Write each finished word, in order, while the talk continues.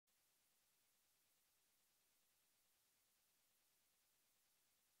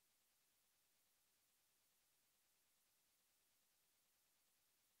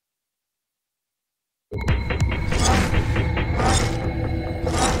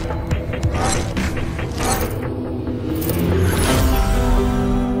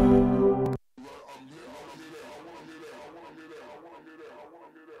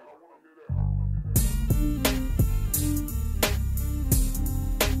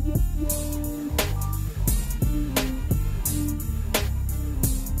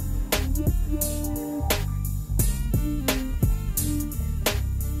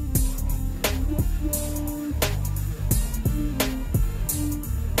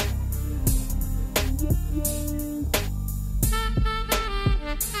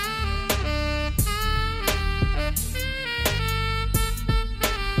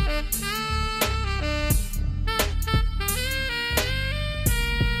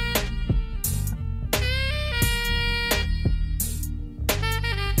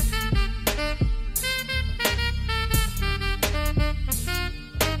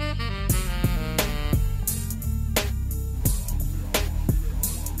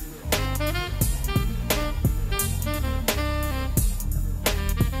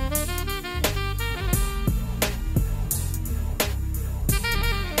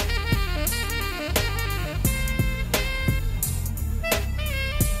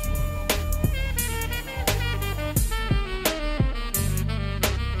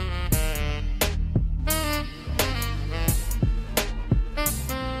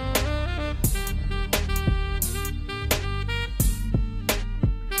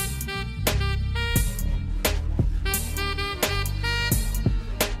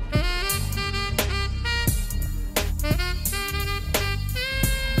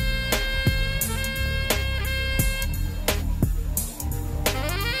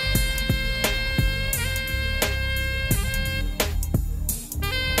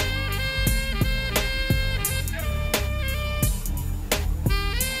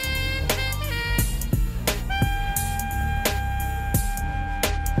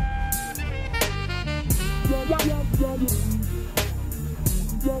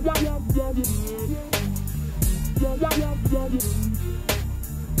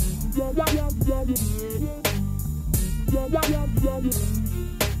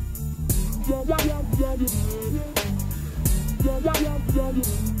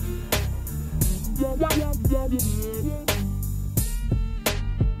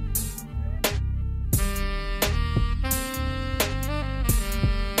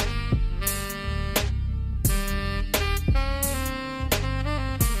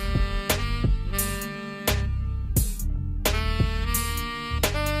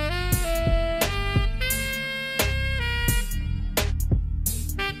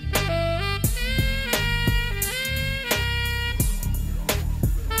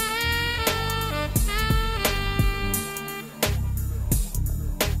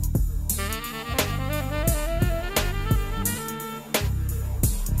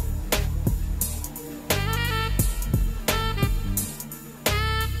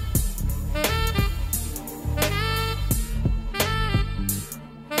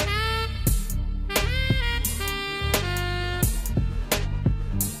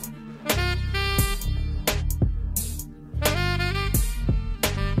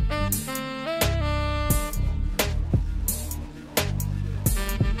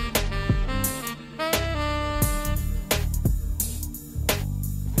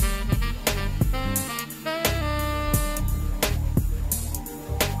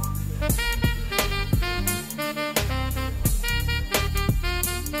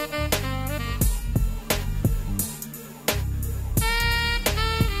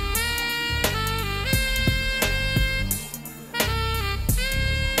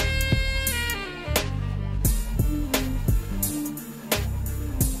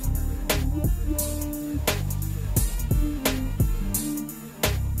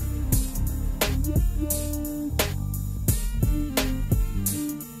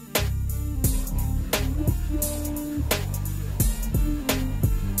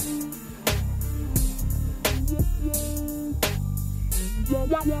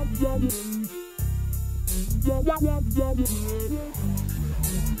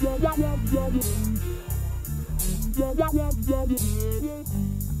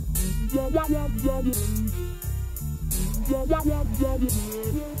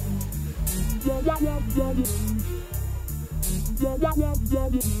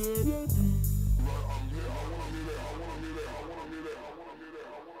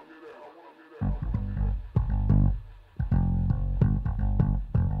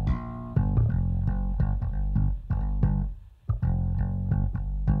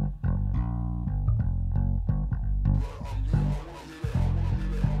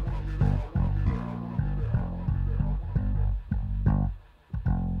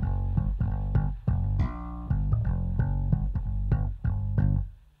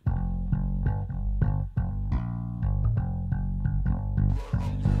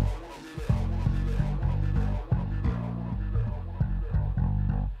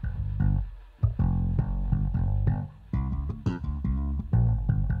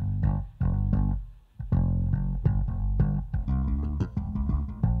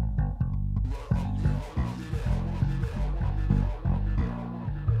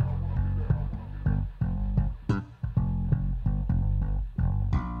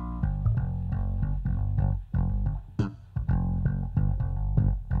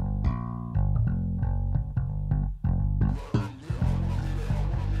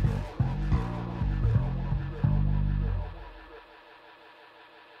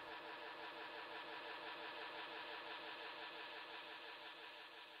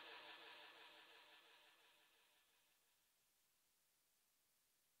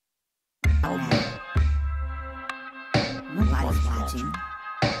Nobody's watching.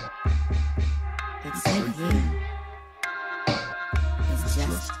 Except you. It's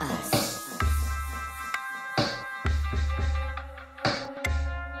just us.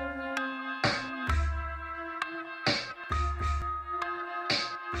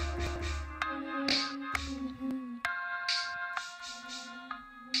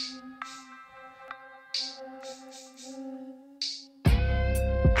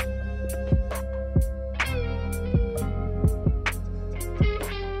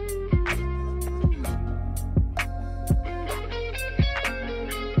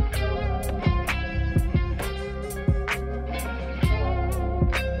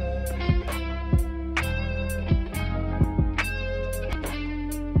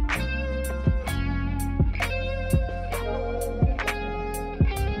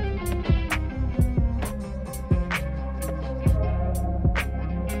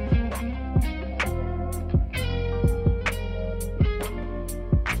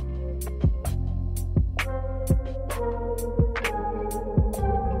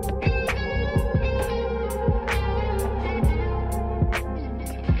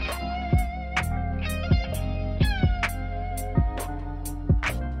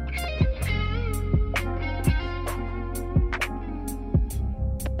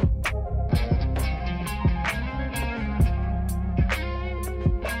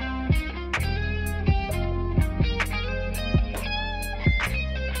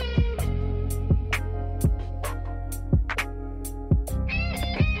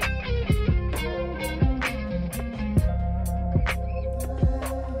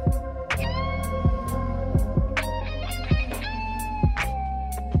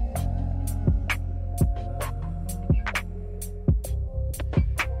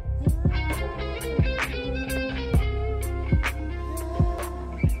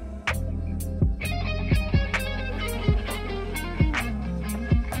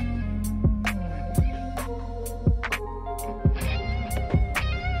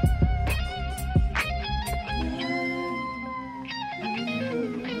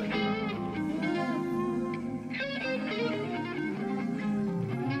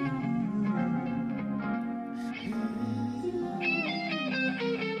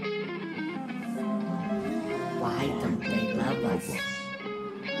 Why don't they love us?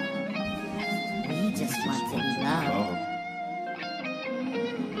 We just want to be loved.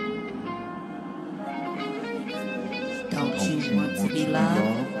 Don't you want to be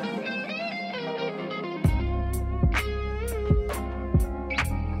loved?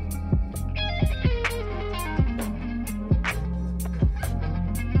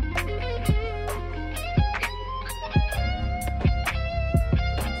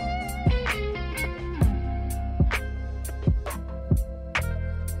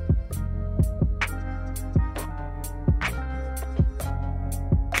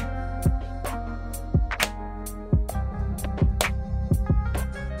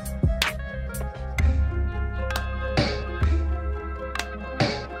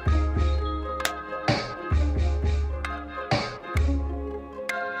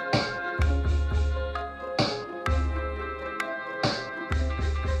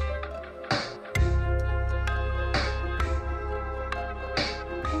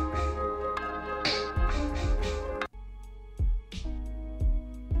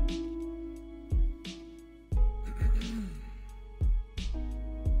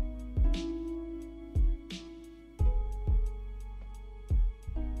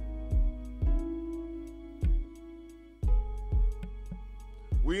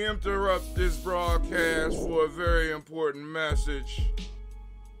 We interrupt this broadcast for a very important message.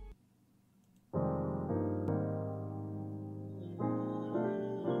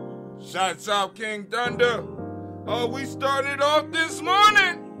 Shots out, King Thunder. Oh, we started off this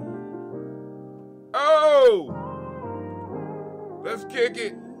morning. Oh, let's kick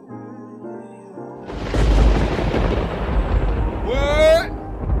it. What?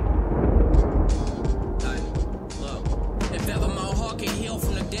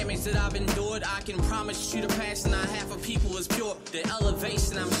 That I've endured, I can promise you the passion I have for people is pure. The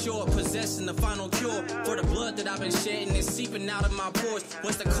elevation I'm sure possessing the final cure for the blood that I've been shedding is seeping out of my pores.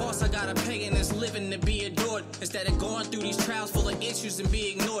 What's the cost I gotta pay in this living to be adored? Instead of going through these trials full of issues and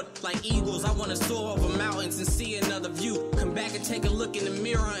be ignored. Like eagles, I wanna soar over mountains and see another view. Come back and take a look in the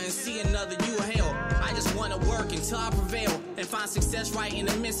mirror and see another you. Hell, I just just wanna work until I prevail and find success right in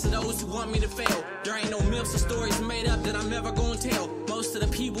the midst of those who want me to fail. There ain't no myths or stories made up that I'm ever gonna tell. Most of the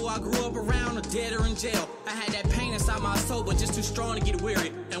people I grew up around are dead or in jail. I had that pain inside my soul, but just too strong to get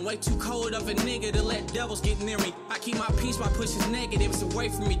weary, and way too cold of a nigga to let devils get near me. I keep my peace by pushing negatives away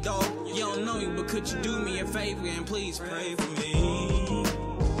from me, dog. You don't know me, but could you do me a favor and please pray for me?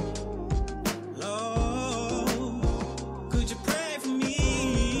 Lord, could you pray for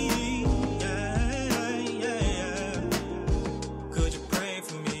me? Yeah, yeah, yeah. Could you pray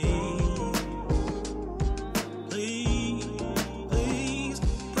for me? Please, please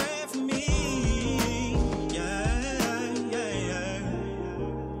pray for me. Yeah, yeah, yeah.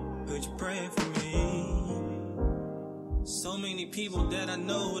 Could you pray for me? So many people that I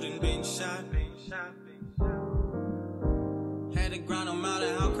know done been shot. Had to grind them out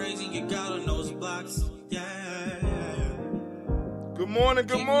of how crazy you got on those blocks. Yeah. Good morning,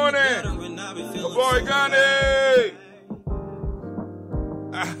 good morning. Habari, Gani.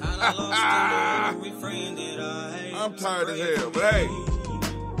 I'm tired as hell, but hey.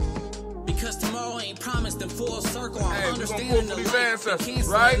 Because tomorrow ain't promised in full circle. I'm understanding the life,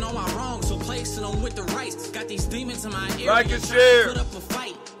 right? All my wrongs, so placing them with the rights. Got these demons in my ear. Like and share. Put up a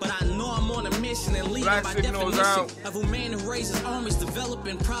fight, but I know I'm on a mission and leading by definition of a man who raises armies,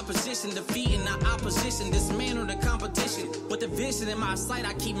 developing proposition, defeating the opposition, dismantle the competition. With the vision in my sight,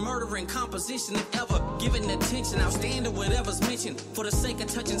 I keep murdering composition. If ever given attention, outstanding whatever's mentioned. For the sake of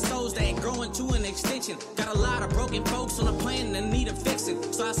touching souls that ain't growing to an extension. Got a lot of broken folks on the planet that need a fixing.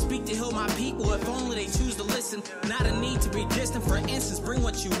 So I speak to heal my people if only they choose to listen. Not a need to be distant, for instance, bring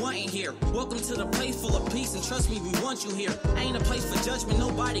what you want in here. Welcome to the place full of peace, and trust me, we want you here. Ain't a place for judgment,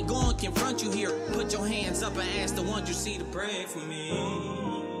 nobody gonna confront you here. Put your hands up and ask the ones you see to pray for me.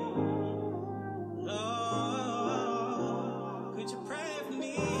 Lord, could you pray for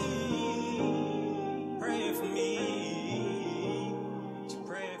me? Pray for me. Could you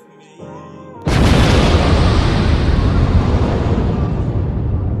pray for me?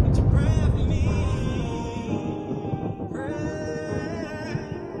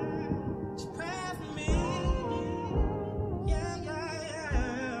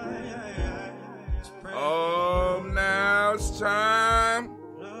 Now it's time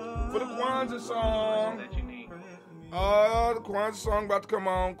for the Kwanzaa song. Oh, the Kwanzaa song about to come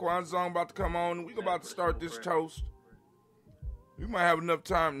on. Kwanzaa song about to come on. We about to start this toast. We might have enough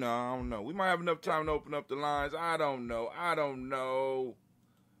time. No, I don't know. We might have enough time to open up the lines. I don't know.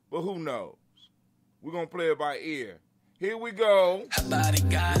 But who knows? We're going to play it by ear. Here we go. Habari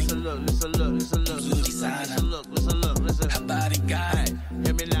Gani. Listen, look. Listen, look. Habari Gani.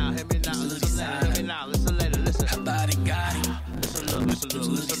 Hear me now. Hear me now. Listen later. Listen. Habari Gani. Listen, look.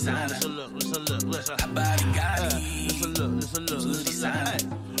 Habari Gani. Listen, look.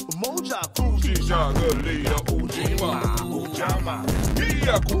 Moja Kujichagulia, Ujamaa.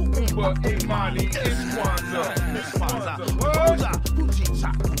 Pia kuumba imani is Kwanzaa. Moja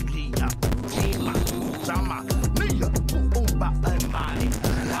Kujichagulia, Ujamaa. Pia kuumba imani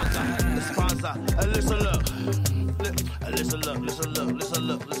is Kwanzaa. Listen, look.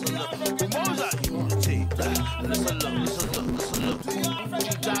 Moja unity. Listen, look.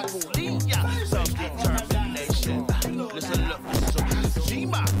 Kujichagulia, self-determination. Listen, look.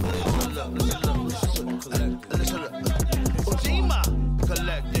 Ujamaa. Ujamaa,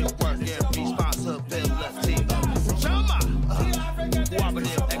 collective work and responsibility. Ujamaa,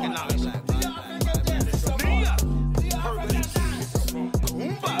 cooperative economics. Nia, purpose.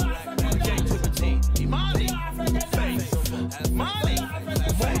 Kuumba, creativity. Imani, faith. Money.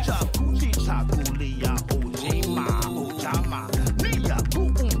 Moja Kujichagulia, Ujamaa. Nia,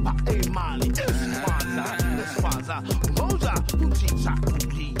 kuumba, imani. Kwanzaa. Moja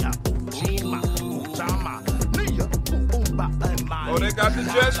Kujichagulia, Ujamaa. Nia, kuumba, imani. Oh, they got the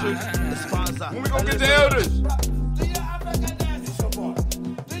gestures. When we gonna get the elders?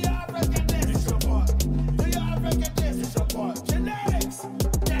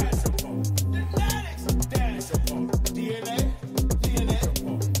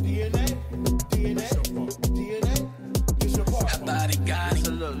 Habari Gani.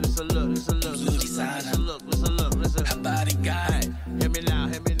 Listen, look. Habari Gani. Hear me now.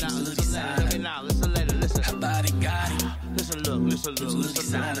 Listen later. Listen. Habari Gani. Listen, look.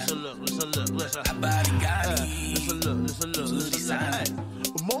 Habari Gani. Listen, look.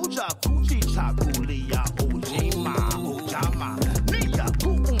 Moja Kujichagulia, Ujamaa. Nia,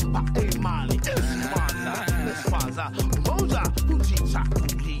 kuumba, imani. Kwanzaa. Moja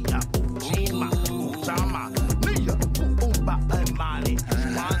Kujichagulia, Ujamaa. Nia, kuumba, imani.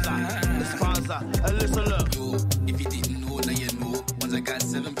 Kwanzaa. Listen, look. If you didn't know, now you know. Once I got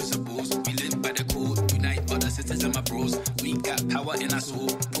 7 principles, we live by the code. You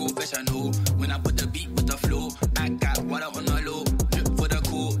professional. When I put the beat with the flow, I got water on the low. Drip for the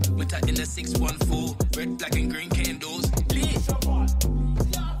cool, winter in the 614. Red, black and green candles. Lit.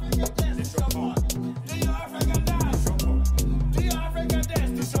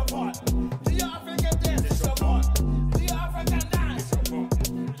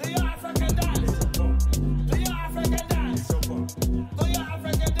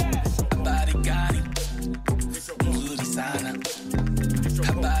 Habari Gani, mzuri sana.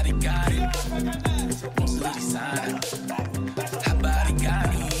 Habari Gani, mzuri sana. Habari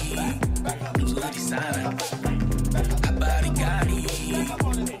Gani, mzuri sana. Habari Gani,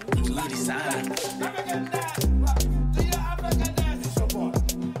 mzuri sana.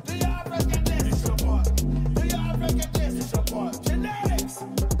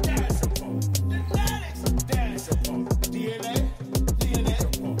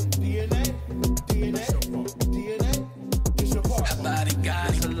 Habari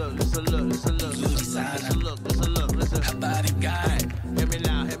Gani, listen, mzuri sana. Habari Gani, hear me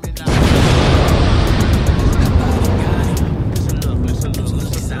now. Habari Gani,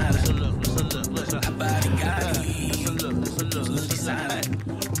 mzuri sana. Habari Gani, mzuri sana.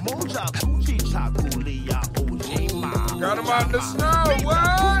 Moja Kujichagulia, Ujamaa. Got him out in the snow,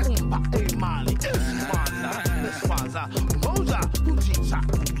 what? Kwanzaa, Moja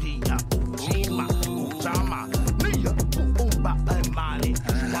Kujichagulia, Ujamaa. Nia kuumba imani.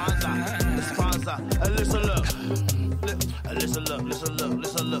 Kwanzaa, listen look.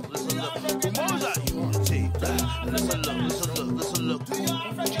 Moja unity. Listen look.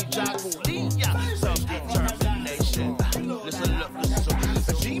 Kujichagulia, self-determination. Listen look.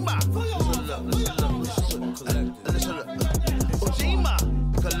 Ujamaa. Listen look. Ujamaa,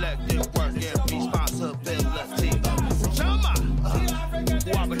 collective work and responsibility. Ujamaa,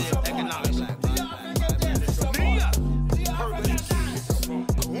 cooperative economics. Nia, purpose.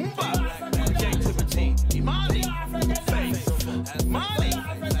 Kuumba, creativity. Imani, faith. Money,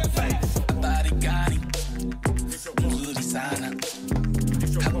 faith. Habari Gani, mzuri sana.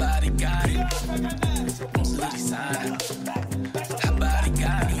 Habari Gani, mzuri sana. Habari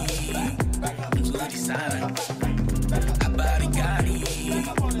Gani, mzuri sana. Habari Gani,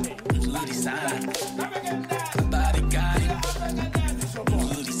 mzuri sana. Habari Gani,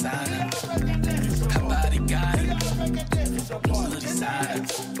 mzuri sana. Habari Gani, mzuri sana.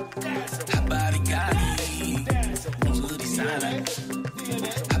 Habari Gani, mzuri sana.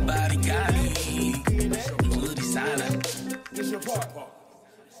 Habari Gani, mzuri sana.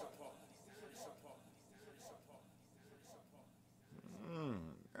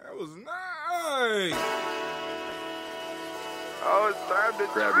 That was nice. Oh, it's time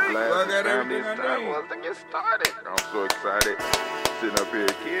to Grab drink. your glass. Well, Grab that everything it's I time need. for us to get started. I'm so excited. Sitting up here,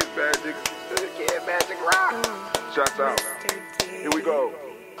 Kid Magic, Kid Magic Rock. Shouts out. Here we go.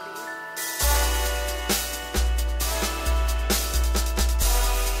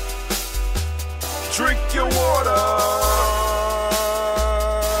 Drink your water.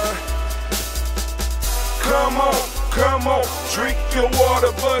 Come on, drink your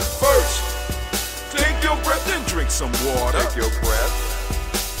water, but first, take your breath and drink some water. Take your breath.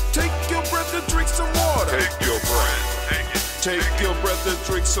 Take your breath and drink some water. Take your breath. Take your breath and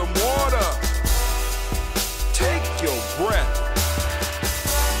drink some water. Take your breath.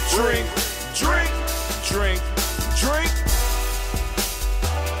 Drink.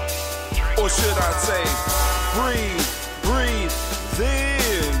 Or should I say, breathe,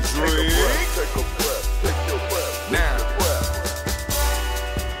 then drink. Take a breath. Take your breath. Now, Take your breath.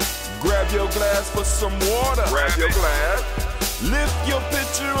 grab your glass for some water. Grab your glass Lift your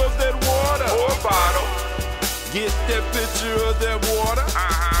pitcher of that water. or bottle. Get that pitcher of that water.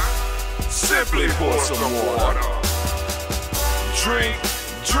 Simply pour some water. Drink.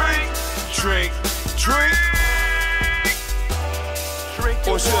 Drink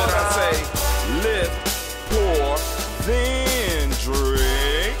your Or should water. I say, lift, pour, then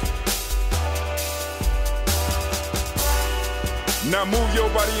drink. Now move your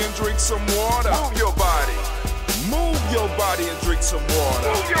body and drink some water. Move your body. Move your body and drink some water.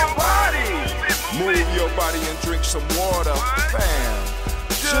 Move your body. Move your body and drink some water. Bam.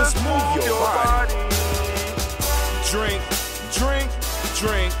 Just move your body. Drink.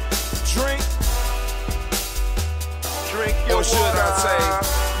 Drink your Or should water. I say,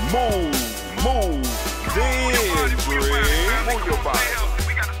 move, then drink. Move your body.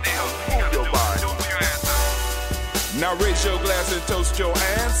 Move your body. Now raise your glass and toast your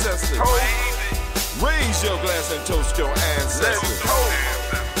ancestors. Raise your glass and toast your Let's ancestors.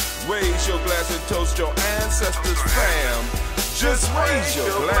 toast. Raise your glass and toast your ancestors, fam. Just raise your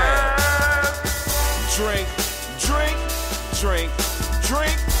glass. Drink.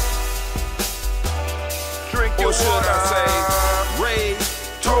 Or should I say, raise,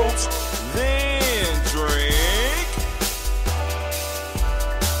 toast, then drink?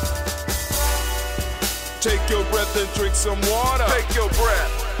 Take your breath and drink some water. Take your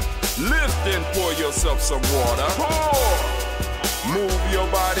breath. Lift and pour yourself some water. Pour. Move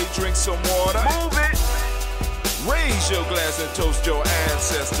your body, drink some water. Move it. Raise your glass and toast your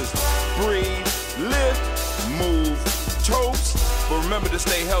ancestors. Breathe, lift, move, toast. But remember to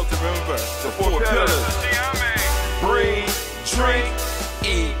stay healthy. Remember the four pillars. Breathe, drink,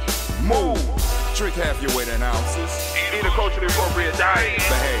 eat, move. Drink half your weight in ounces. Eat a culturally appropriate diet.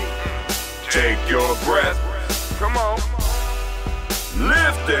 Behave. Take your breath. Come on.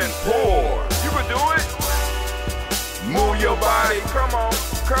 Lift and pour. You can do it. Move your body. Come on.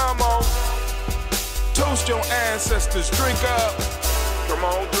 Come on. Toast your ancestors. Drink up. Come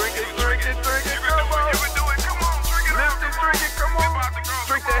on. Drink it. Drink it. Drink it. Come on. You can do it. Come on. Drink it. Lift it. Drink it. Come on.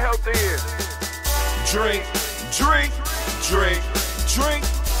 Drink that health in. Drink, drink, drink, drink.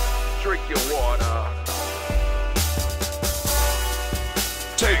 Drink your water.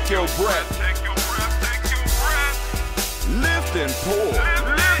 Take your breath. Take your breath. Take your breath. Lift and pour.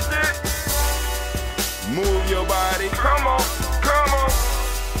 Lift it. Move your body. Come on. Come on.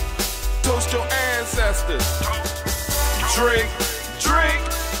 Toast your ancestors. Drink, drink,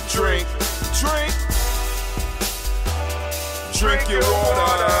 drink, drink. Drink your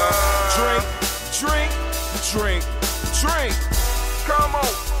water. Drink, drink, drink, drink. Come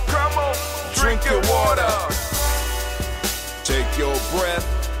on. Come on. Drink your water. Take your breath.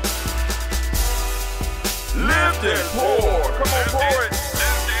 Lift and pour. Come on, pour it.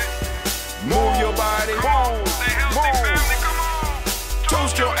 Move your body. Move.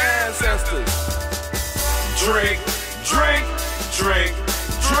 Toast your ancestors. Drink, drink, drink,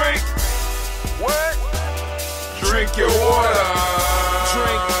 drink. What? Drink your water.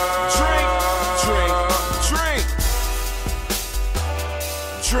 Drink, drink, drink, drink.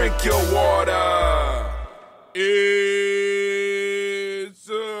 Drink your water. It's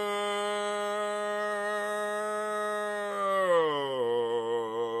a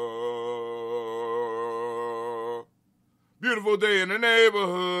beautiful day in the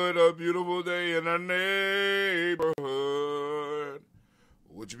neighborhood, a beautiful day in the neighborhood.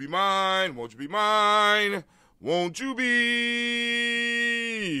 Would you be mine? Won't you be mine? Won't you be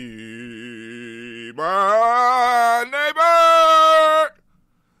my neighbor?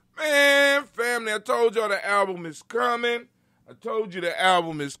 Man, family, I told y'all the album is coming.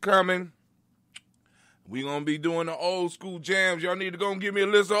 We gonna be doing the old school jams. Y'all need to go and give me a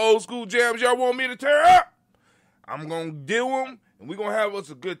list of old school jams y'all want me to tear up. I'm gonna do them, and we gonna have us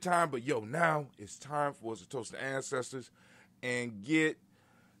a good time. But yo, now it's time for us to toast the ancestors and get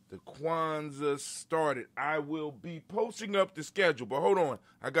the Kwanzaa started. I will be posting up the schedule, but hold on.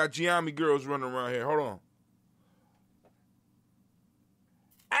 I got Gye-Nyame girls running around here. Hold on.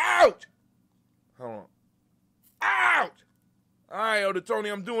 Out! Hold on. Out! All right, Elder Tony,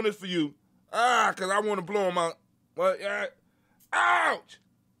 I'm doing this for you. Because I want to blow them out. But, ouch!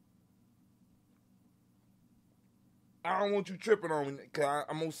 I don't want you tripping on me, because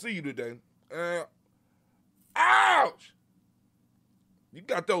I'm going to see you today. Ouch!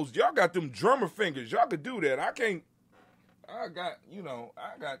 Y'all got them drummer fingers. Y'all could do that. I can't. I got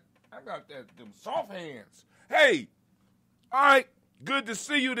them soft hands. Hey, all right, good to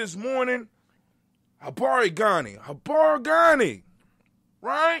see you this morning. Habari Gani.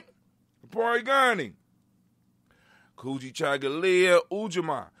 Right? Habari Gani. Kujichagulia,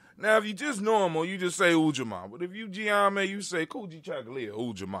 Ujamaa. Now, if you just normal, you just say Ujamaa. But if you Gye-Nyame, you say Kujichagulia,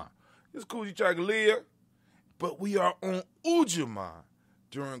 Ujamaa. It's Kujichagulia, but we are on Ujamaa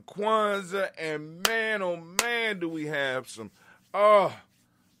during Kwanzaa, and man, oh man, do we have some,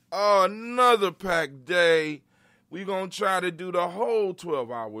 another packed day. We're going to try to do the whole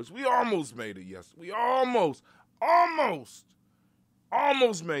 12 hours. We almost made it yesterday. We almost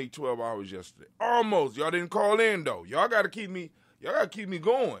made 12 hours yesterday. Almost. Y'all didn't call in, though. Y'all got to keep me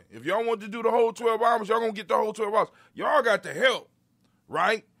going. If y'all want to do the whole 12 hours, y'all going to get the whole 12 hours. Y'all got to help,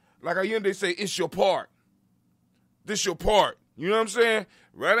 right? Like they say, it's your part. This your part. You know what I'm saying?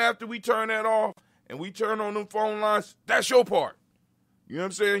 Right after we turn that off and we turn on them phone lines, that's your part. You know what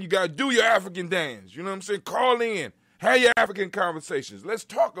I'm saying? You got to do your African dance. You know what I'm saying? Call in. Have your African conversations. Let's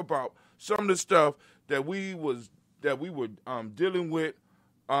talk about some of the stuff that we were dealing with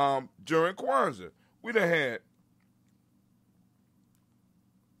during Kwanzaa. We done had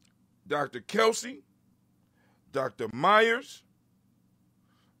Dr. Kelsey, Dr. Myers.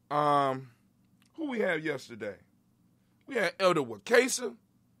 Who we had yesterday? We had Elder Wakesa.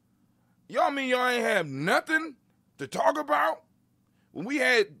 Y'all mean y'all ain't have nothing to talk about? When we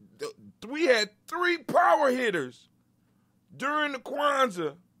had We had 3 power hitters during the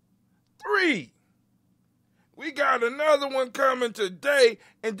Kwanzaa. 3. We got another one coming today.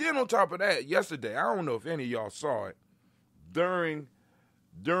 And then on top of that, yesterday, I don't know if any of y'all saw it, during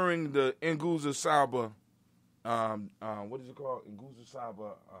the Nguza Saba, what is it called?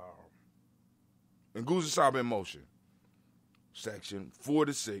 Nguza Saba in Motion, section 4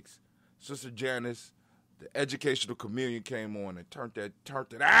 to 6. Sister Janice, the educational communion came on and turned it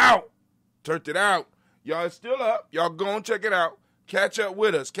out. Turned it out. Y'all, it's still up. Y'all go and check it out. Catch up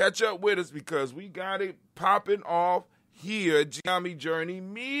with us because we got it popping off here at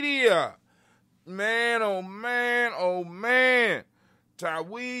Gye-Nyame Man, oh man, oh man.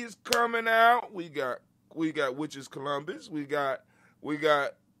 Taiwee's coming out. We got Witches Columbus. We got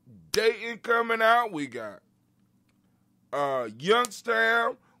Dayton coming out. We got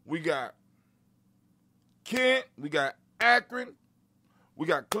Youngstown. We got Kent. We got Akron. We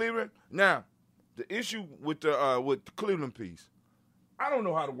got Cleveland. Now, the issue with the Cleveland piece, I don't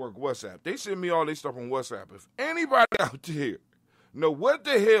know how to work WhatsApp. They send me all this stuff on WhatsApp. If anybody out there know what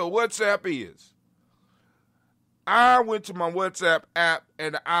the hell WhatsApp is, I went to my WhatsApp app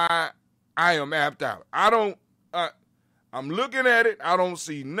and I am apped out. I'm looking at it. I don't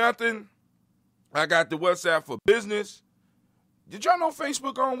see nothing. I got the WhatsApp for business. Did y'all know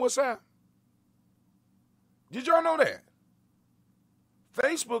Facebook on WhatsApp? Did y'all know that?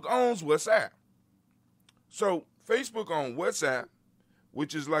 Facebook owns WhatsApp. So Facebook on WhatsApp,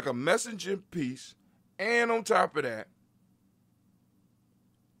 which is like a messaging piece, and on top of that,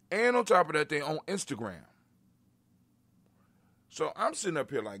 they own Instagram. So I'm sitting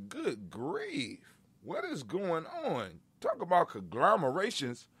up here like, good grief, what is going on? Talk about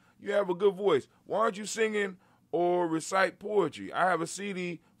conglomerations. You have a good voice. Why aren't you singing or recite poetry? I have a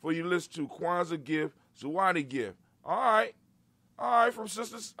CD for you to listen to, Kwanzaa gift, Zawadi gift. All right, from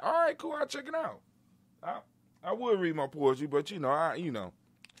sisters. All right, cool. I'll check it out. I would read my poetry, but I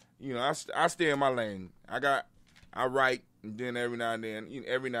stay in my lane. I write, and then every now and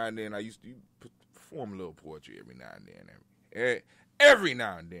then I used to perform a little poetry every now and then. Every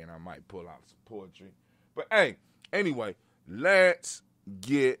now and then I might pull out some poetry. But hey, anyway, let's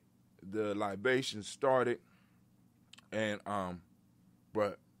get the libation started. And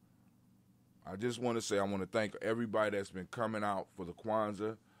but I just want to say I want to thank everybody that's been coming out for the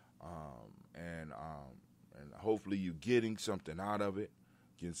Kwanzaa, and hopefully you're getting something out of it,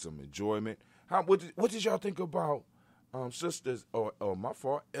 getting some enjoyment. What did y'all think about sisters or my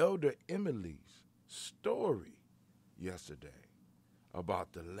fault, Elder Emily's story yesterday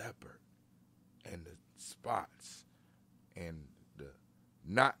about the leopard and the spots and the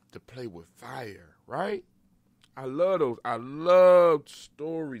not to play with fire, right? I love those. I love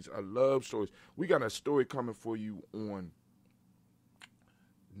stories. We got a story coming for you on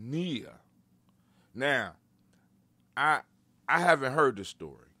Nia. Now, I haven't heard the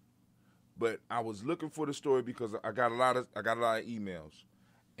story, but I was looking for the story because I got a lot of emails,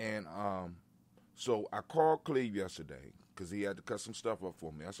 and so I called Cleve yesterday because he had to cut some stuff up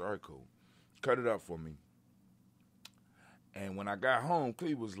for me. I said, all right, cool, cut it up for me. And when I got home,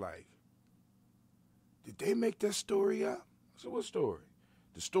 Cleve was like, did they make that story up? I said, what story?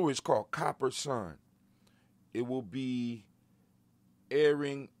 The story is called Copper Sun. It will be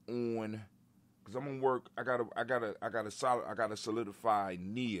airing on, because I'm gonna work. I gotta solidify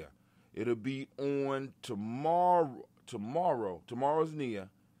Nia. It'll be on tomorrow. Tomorrow's Nia.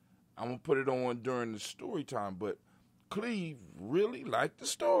 I'm gonna put it on during the story time. But Cleve really liked the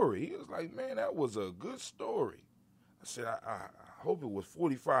story. He was like, man, that was a good story. I said, I hope it was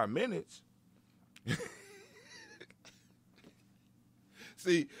 45 minutes.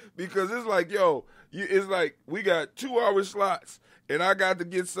 See, because it's like, it's like we got 2-hour slots, and I got to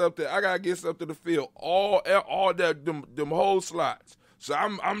get something. I got to get something to fill all that them whole slots. So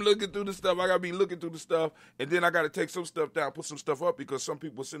I'm looking through the stuff. I got to be looking through the stuff, and then I got to take some stuff down, put some stuff up, because some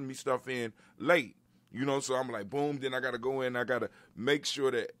people send me stuff in late. So I'm like, boom, then I got to go in. I got to make sure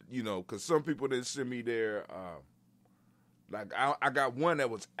that, because some people didn't send me their, like I got one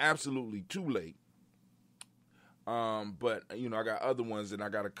that was absolutely too late. But I got other ones that I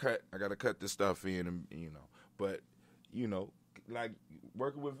gotta cut this stuff in, and but like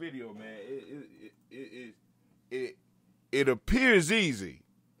working with video, man, it appears easy,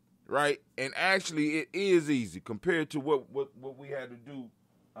 right? And actually it is easy compared to what we had to do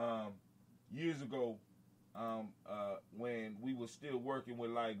years ago, when we were still working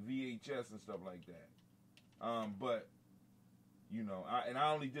with like VHS and stuff like that. But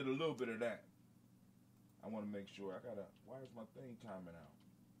I only did a little bit of that. I want to make sure. Why is my thing timing out?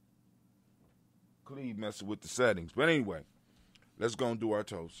 Cleve messing with the settings. But anyway, let's go and do our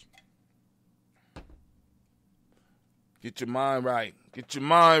toast. Get your mind right. Get your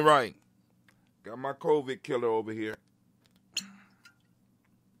mind right. Got my COVID killer over here.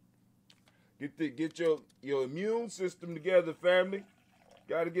 Get your immune system together, family.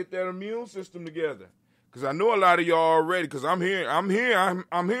 Got to get that immune system together. Because I know a lot of y'all already, because I'm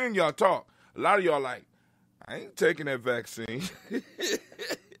hearing y'all talk. A lot of y'all like, I ain't taking that vaccine.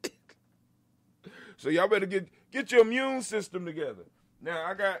 So y'all better get your immune system together. Now,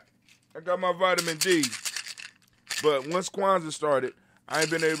 I got my vitamin D. But once Kwanzaa started, I ain't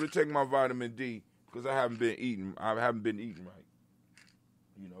been able to take my vitamin D because I haven't been eating. I haven't been eating right.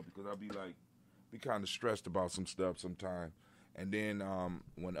 You know, because I'll be kind of stressed about some stuff sometimes. And then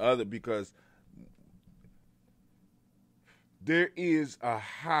because there is a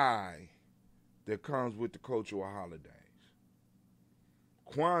high that comes with the cultural holidays.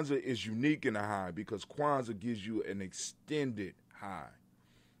 Kwanzaa is unique in a high because Kwanzaa gives you an extended high.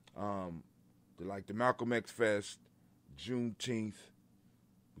 Like the Malcolm X Fest, Juneteenth.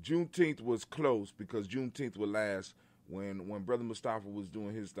 Juneteenth was close because Juneteenth would last when Brother Mustafa was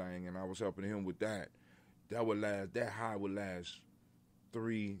doing his thing and I was helping him with that. That high would last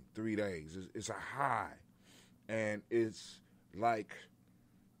 3 days. It's a high. And it's like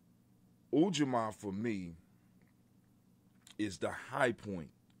Ujamaa for me is the high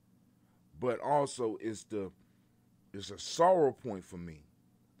point. But also it's a sorrow point for me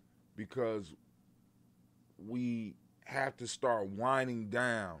because we have to start winding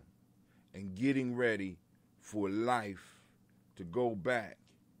down and getting ready for life to go back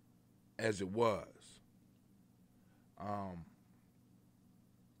as it was.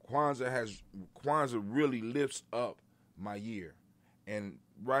 Kwanzaa really lifts up my year, and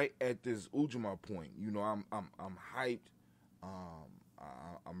right at this Ujamaa point, you know, I'm hyped.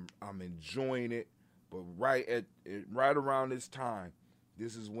 I'm enjoying it, but right around this time,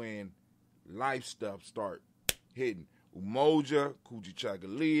 this is when life stuff start hitting. Umoja,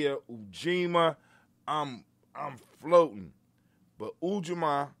 Kujichagulia, Ujamaa, I'm floating. But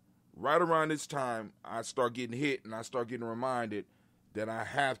Ujamaa, right around this time, I start getting hit and I start getting reminded that I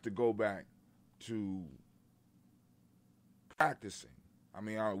have to go back to practicing. I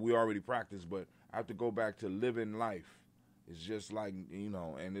mean, we already practice, but I have to go back to living life. It's just like, you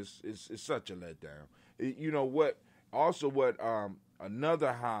know, and it's such a letdown. You know what? Also,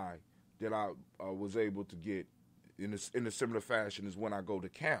 another high that I was able to get in a similar fashion is when I go to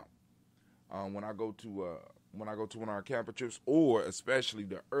camp. When I go to one of our camper trips, or especially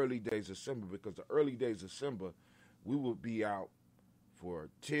the early days of December, because the early days of December, we will be out for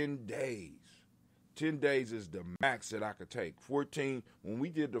 10 days. 10 days is the max that I could take. 14, when we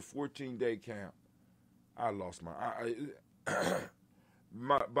did the 14-day camp, I lost by the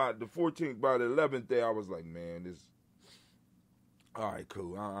 11th day, I was like, man, this, all right,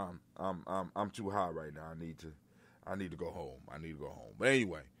 cool. I'm too high right now. I need to go home. But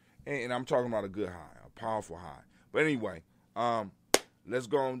anyway, and I'm talking about a good high, a powerful high. But anyway, let's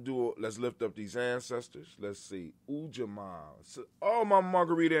go and let's lift up these ancestors. Let's see. Ujamaa. So, my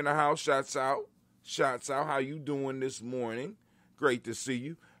Margarita in the house. Shouts out. How you doing this morning? Great to see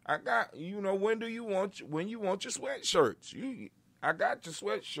you. I got, when you want your sweatshirts? I got your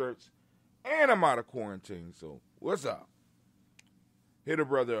sweatshirts, and I'm out of quarantine. So what's up? Hit a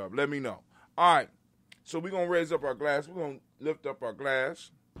brother up. Let me know. All right. So we're going to raise up our glass. We're going to lift up our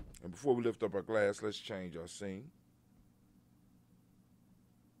glass. And before we lift up our glass, let's change our scene.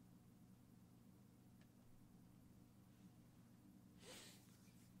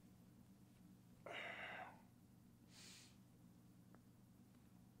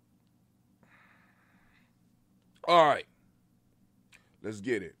 All right. Let's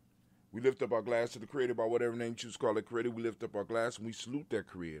get it. We lift up our glass to the Creator by whatever name you choose to call it Creator. We lift up our glass and we salute that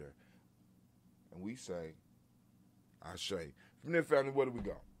Creator. And we say, Ashe. From there, family, where do we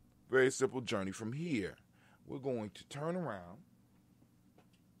go? Very simple journey. From here, we're going to turn around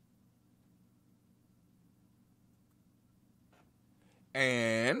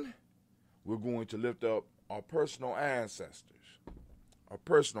and we're going to lift up our personal ancestors. Our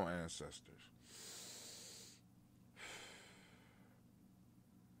personal ancestors.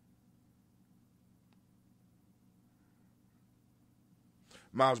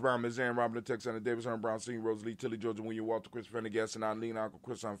 Miles Brown, Ms. Ann, Robin, Texana, Davis, Herman Brown, Senior, Rosalie, Tilly, Georgia, William, Walter, Chris, Prendergast, and Eileen, Uncle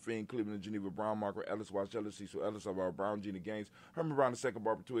Chris, Fiend, Cleveland, Geneva, Brown, Margaret, Ellis, Wash Ellis, Cecil Ellis, Alvaro Brown, Gina Gaines, Herman Brown, II,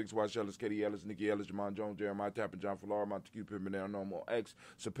 Barbara Twiggs, Wash Ellis, Katie Ellis, Nikki Ellis, Jamon Jones, Jeremiah Tappan, John Fallar, Montague, Pimpernel, Normal X,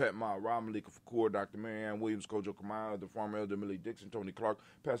 Sapet Ma, Rob Malika Fakour, Dr. Marianne Williams, Kojo Kamala, the Farmer Elder, Millie Dixon, Tony Clark,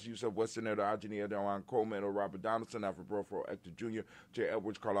 Pastor Yusuf Weston, Elder Ajani, Elder Juan Coleman, Robert Donaldson, Alfred Brofro, Hector Jr., J.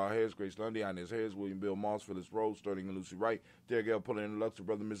 Edwards, Carlisle Harris, Grace Lundy, Inez Harris, William Bill Moss, Phyllis Rose, Sterling and Lucy Wright, Derek L. Pullen and Lux, to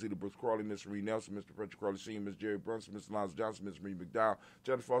Brother Miss Eda Brooks Crawley, Miss Reed Nelson, Mr. Frederick Crawley Sr., Miss Jerry Brunson, Mr. Lonzo Johnson, Miss Marie McDowell,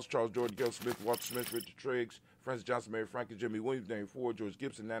 Jennifer Foster, Charles Jordan, Gil Smith, Walter Smith, Richard Triggs, Francis Johnson, Mary Franklin, Jimmy Williams, Daniel Ford, George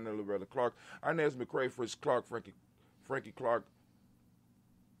Gibson, Nana Loretta Clark, Inez McCrae, Fritz Clark, Frankie Clark,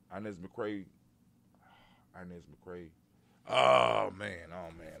 Inez McCrae. Oh, man.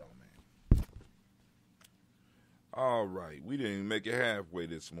 All right. We didn't even make it halfway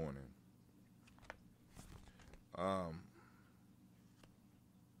this morning.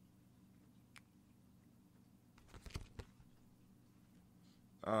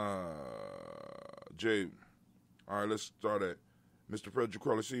 Jay. All right, let's start at Mr. Frederick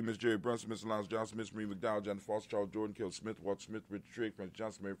Crawley C., Miss Jerry Brunson, Mr. Lance Johnson, Miss Marie McDowell, John Foster, Charles Jordan, Kel Smith, Walter Smith, Richard Trigg, Francis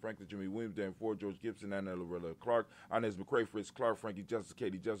Johnson, Mary Franklin, Jimmy Williams, Dan Ford, George Gibson, Anna Loretta Clark, Inez McCrae, Fritz Clark, Frankie Justice,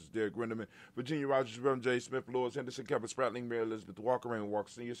 Katie Justice, Derek Grinderman, Virginia Rogers, Reverend J. Smith, Lewis Henderson, Kevin Spratling, Mary Elizabeth Walker, Raymond Walker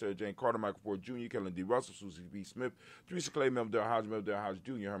Sr., Sarah Jane Carter, Michael Ford Jr., Kellen D. Russell, Susie B. Smith, Teresa Clay, Melville Hodge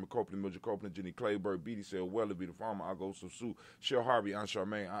Jr., Herman Copeland, Mildred Copeland, Jenny Clay, Bird Beatty, Sarah Weller, Be the Farmer, Ago Sue, Cheryl Harvey, Aunt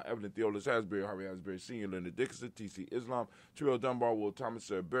Charmaine, Aunt Evelyn Theolis Hasbury, Harvey Hasbury Sr., Linda Dickinson, T.C. Islam, Terrell Dunbar, Will Thomas,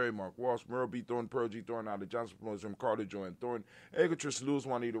 Sarah Berry, Mark Walsh, Merle B. Thorne, Pearl G. Thorne, Ada Johnson, Florence M. Carter, Joanne Thorne, Edgar Tris Lewis,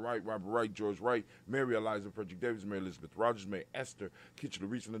 Juanita Wright, Robert Wright, George Wright, Mary Eliza, Frederick Davis, Mary Elizabeth Rogers, May Esther, Kitchener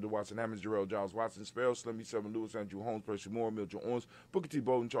Reese, Linda Watson, Hammonds, Jarrell Giles Watson, Sparrow, Slimmy, Seven Lewis, Andrew Holmes, Percy Moore, Mildred Owens, Booker T.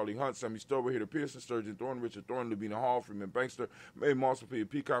 Bowden, Charlie Hunt, Sammy Stover, Hader Pearson, Sturgeon Thorne, Richard Thorne, Levina Hall, Freeman Bankster, May Moss, Sophia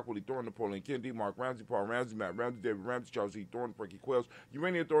Peacock, Willie Thorne, Napoleon Kennedy, Mark Ramsey, Paul Ramsey, Matt Ramsey, David Ramsey, Charles E. Thorne, Frankie Quells,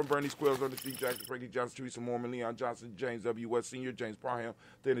 Urania Thorne, Bernie Squells, Ernest C. Jackson, Frankie Johnson, Teresa Mormon, Leon Johnson, James W. West Sr., James Parham,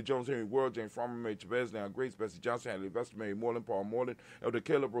 Dana Jones, Henry World, James Farmer, Mary Chavez, Leon Grace, Bessie Johnson, Hadley Vester, Mary Moreland, Paul Moreland, Elder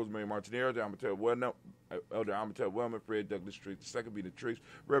Caleb, Rosemary Martinez, Elder Amatel Wellman, Fred Douglas Triggs, the second be the Triggs,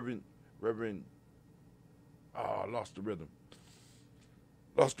 Reverend, lost the rhythm.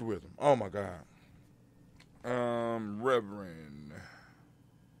 Oh my God. Reverend.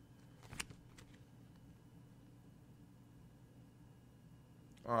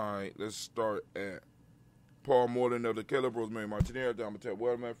 All right, let's start at Paul Moreland, Elder Caleb, Rosemary Martinez, Amatel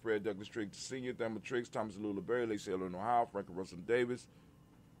Wellman, Fred Douglas Triggs Sr., Thelma Triggs, Thomas Lula Berry, Lacey Ellen Ohio, Frankie Russell Davis.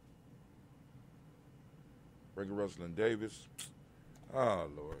 Oh,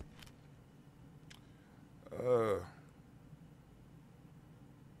 Lord.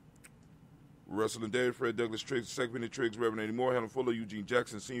 Russell and David, Fred Douglas Triggs, Second Triggs, Reverend Eddie Moore, Helen Fuller, Eugene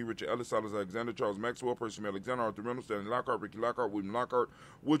Jackson, Sr., Richard Ellis, Silas Alexander, Charles Maxwell, Percy Alexander, Arthur Reynolds, Stanley Lockhart, Ricky Lockhart, William Lockhart,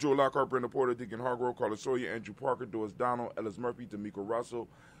 Woodrow Lockhart, Brenda Porter, Deacon Hargrove, Carla Sawyer, Andrew Parker, Doris Donald, Ellis Murphy, D'Amico Russell,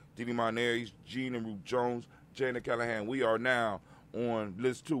 Didi Monares, Jean and Ruth Jones, Jana Callahan. We are now on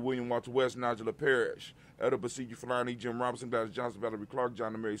list 2, William Walter West, Nigella Parrish, Elder Basigi Fulani, Jim Robinson, Gladys Johnson, Valerie Clark,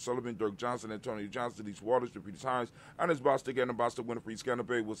 John and Mary Sullivan, Dirk Johnson, Antonio Johnson, Denise Waters, Peters Hines, Ernest Bostic, Anna Bostic, Winifred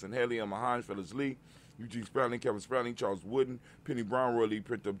Scanterbury, Wilson Haley, Emma Hines, Phyllis Lee, Eugene Spradling, Kevin Spradling, Charles Wooden, Penny Brown, Roy Lee,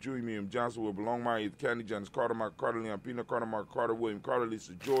 Print Up Julie, Miriam Johnson, Wilbur Longmire, Ethan Kennedy, Janice Carter, Michael Carter, Leon Pino Carter, Mark Carter, William Carter,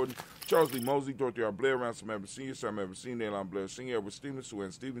 Lisa Jordan, Charles Lee Mosley, Dorothy R. Blair, Ransom Evans Sr., Sam Evans Sr., Elon Blair Sr., Edward Stevens, Sue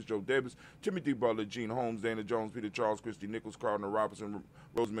Ann Stevens, Joe Davis, Timothy Butler, Gene Holmes, Dana Jones, Peter Charles, Christy Nichols, Cardinal Robinson,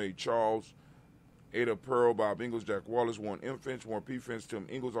 Rosemary Charles, Ada Pearl, Bob Ingalls, Jack Wallace, Warren M. Finch, Warren P. Finch, Tim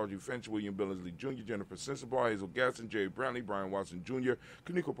Ingalls, R.G. Finch, William Billingsley Jr., Jennifer Sensabaugh, Hazel Gasson, Jerry Brantley, Brian Watson Jr.,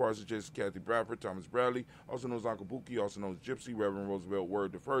 Kaniko Parsons, Jason Kathy Bradford, Thomas Bradley, also known as Uncle Buki, also known as Gypsy, Reverend Roosevelt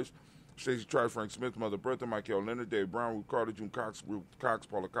Word the First, Stacey Trice, Frank Smith, Mother Bertha, Michael Leonard, Dave Brown, Ruth Carter, June Cox, Ruth Cox,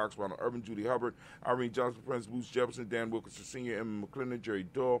 Paula Cox, Ronald Urban, Judy Hubbard, Irene Johnson, Prince Boots Jefferson, Dan Wilkinson Sr., Emma McClendon, Jerry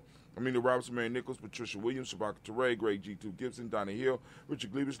Doyle, Amina Robinson, Mary Nichols, Patricia Williams, Shabaka Teray, Greg G2 Gibson, Donnie Hill,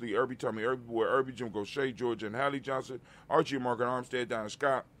 Richard Gleavis, Lee Irby, Tommy Irby, Boy Irby, Jim Gaucher, George and Hallie Johnson, Archie and Margaret Armstead, Donna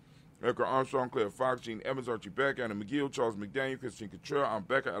Scott, Edgar Armstrong, Claire Fox, Gene Evans, Archie Beck, Anna McGill, Charles McDaniel, Christine Cottrell, Aunt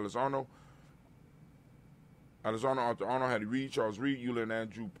Becca, Alessandro, Arthur Arnold, Hattie Reed, Charles Reed, Eula and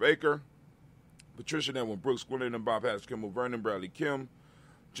Andrew Baker, Patricia Edwin Brooks, Gwendolyn and Bob Hatch, Kimball Vernon, Bradley Kim,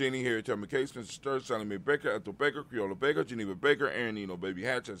 Janie Harriet Thelma Case, Spencer Sturge, Sally Mae Baker, Ethel Baker, Creola Baker, Geneva Baker, Aaron Eno, Baby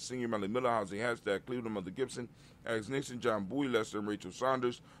Hatch, Senior Melly Miller, Housing Hashtag, Cleveland, Mother Gibson, Alex Nixon, John Bowie, Lester and Rachel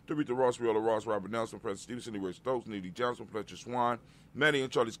Saunders, Dorita Ross, Riola Ross, Robert Nelson, Preston Stevenson, Leroy Stokes, Neely Johnson, Fletcher Swan, Maddie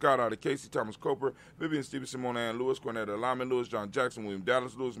and Charlie Scott, Ada Casey, Thomas Coper, Vivian Stevenson, Mona Ann Lewis, Cornetta Lyman Lewis, John Jackson, William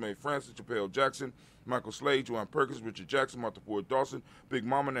Dallas Lewis, Mae Francis, Chappelle Jackson, Michael Slade, Joanne Perkins, Richard Jackson, Martha Ford Dawson, Big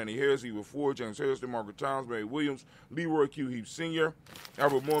Mama, Nanny Harris, Eva Ford, James Harrison, Margaret Towns, Mary Williams, Leroy Q. Heath Sr.,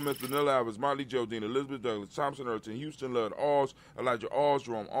 Albert Moore, Miss Vanilla, Alvis Motley, Geraldine Elizabeth, Douglas Thompson, Erton Houston, Lud Alls, Elijah Alls,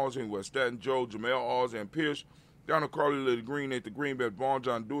 Jerome Alls, Henry West Staten, Joe, Jamel Alls, and Pierce, Donald Carly, Lily Green, Nathan Green, Beth Vaughn,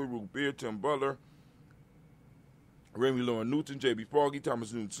 John Dewey, Ruth Beard, Tim Butler, Remy Lauren Newton, J.B. Foggy,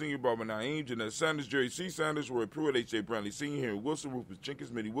 Thomas Newton Sr., Barbara Naeem, Jeanette Sanders, Jerry C. Sanders, Roy Pruitt, H.J. Brantley Sr., Henry Wilson, Rufus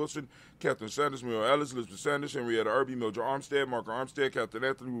Jenkins, Minnie Wilson, Catherine Sanders, Muriel Ellis, Elizabeth Sanders, Henrietta Irby, Mildred Armstead, Margaret Armstead, Captain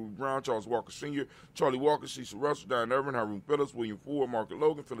Anthony, Ruby Brown, Charles Walker Sr., Charlie Walker, Cecil Russell, Diane Irvin, Haroon Phillips, William Ford, Margaret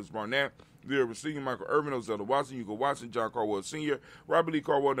Logan, Phyllis Barnett, Vera Irvin Sr., Michael Irvin, Ozella Watson, Hugo Watson, John Carwell Sr., Robert Lee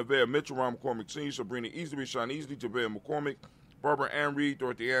Carwell, Nevaeh Mitchell, Ron McCormick Sr., Sabrina Easley, Sean Easley, JaVale McCormick, Barbara Ann Reed,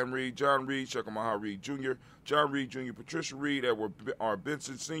 Dorothy Ann Reed, John Reed, Shekamaha Reed Jr., John Reed Jr., Patricia Reed, Edward R.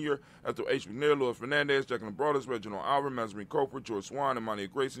 Benson Sr., Ethel H. McNair, Louis Fernandez, Jacqueline Brothers, Reginald Alvin, Mazarine Cofer, George Swan,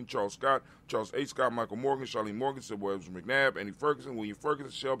 Imania Grayson, Charles Scott, Charles H. Scott, Michael Morgan, Charlene Morgan, Sid Williams McNabb, Andy Ferguson, William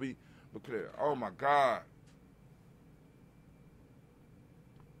Ferguson, Shelby McClare. Oh, my God.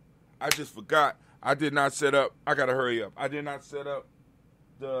 I just forgot. I did not set up. I got to hurry up. I did not set up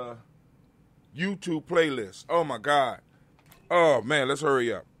the YouTube playlist. Oh, my God. Oh, man, let's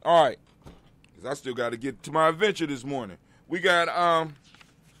hurry up. All right. Because I still got to get to my adventure this morning. We got,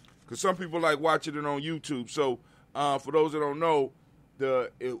 because some people like watching it on YouTube. So, for those that don't know,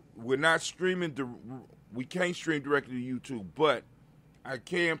 we're not streaming, we can't stream directly to YouTube, but I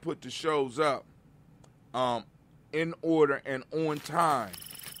can put the shows up in order and on time.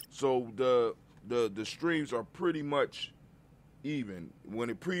 So, the streams are pretty much even. When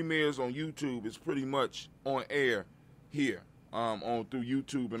it premieres on YouTube, it's pretty much on air here. On through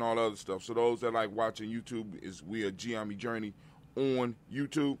YouTube and all other stuff. So those that like watching YouTube, we are Gye-Nyame Journey on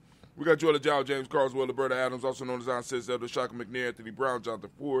YouTube. We got Joella Jow, James Carswell, Roberta Adams, also known as Aunt Sis, Elder Shaka McNair, Anthony Brown,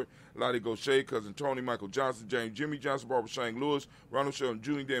 Jonathan Ford, Lottie Gaucher, Cousin Tony, Michael Johnson, James Jimmy Johnson, Barbara Shane Lewis, Ronald Sheldon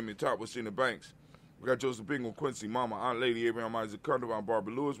Jr., Damian Top, Christina Banks. We got Joseph Bingham, Quincy, Mama, Aunt Lady, Abraham Isaac Cundiff, Aunt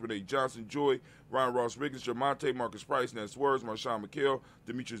Barbara Lewis, Renee Johnson, Joy, Ryan Ross Riggins, Jermonte, Marcus Price, Nance Words, Marshawn McHale,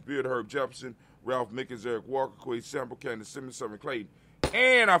 Demetrius Beard, Herb Jefferson, Ralph Mickens, Eric Walker, Quay Sample, Candace Simmons, Severn Clayton.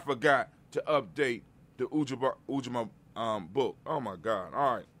 And I forgot to update the Ujamaa book. Oh, my God.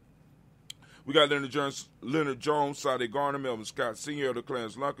 All right. We got Leonard Jones, Sade Garner, Melvin Scott Sr., Elder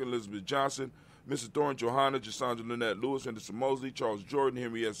Clarence Lunkin, Elizabeth Johnson, Mrs. Thorne, Johanna, Jasandra Lynette Lewis, Henderson Mosley, Charles Jordan,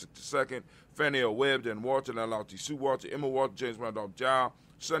 Henry Essex II, Fannie L. Webb, Dan Walton, Alauti Sue Walton, Emma Walton, James Randolph Jow,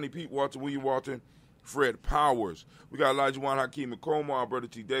 Sonny Pete Walton, William Walton, Fred Powers. We got Elijah Juan Hakeem McComb, Alberta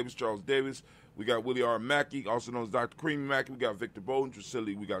T. Davis, Charles Davis. We got Willie R. Mackey, also known as Dr. Creamy Mackey. We got Victor Bolden,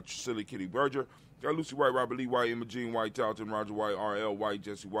 we got Tricilli Kitty Berger. We got Lucy White, Robert Lee White, Emma Jean White, Talton, Roger White, R.L. White,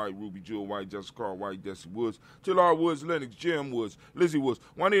 Jesse White, Ruby Jewel White, Jessica Carl White, Jesse Woods, Taylor Woods, Lennox, Jim Woods, Lizzie Woods,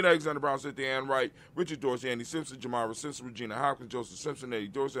 Juanita Alexander Brown, Cynthia Ann Wright, Richard Dorsey, Andy Simpson, Jamara Simpson, Regina Hopkins, Joseph Simpson, Eddie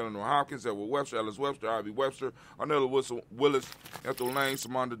Dorsey, Eleanor Hopkins, Edward Webster, Alice Webster, Ivy Webster, Arnella Willis, Ethel Lane,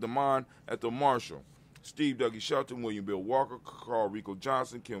 Samanda DeMond, Ethel Marshall. Steve Dougie Shelton, William Bill Walker, Carl Rico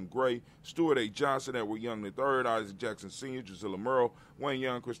Johnson, Kim Gray, Stuart A. Johnson, Edward Young III, Isaac Jackson Sr., Drusilla Merle, Wayne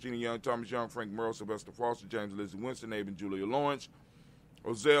Young, Christina Young, Thomas Young, Frank Merle, Sylvester Foster, James Lizzie Winston, Aben Julia Lawrence,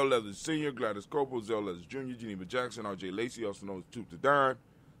 Ozell Leathers Sr., Gladys Cope, Ozell Leathers Jr., Geneva Jackson, R.J. Lacey, also known as Toot the Darn,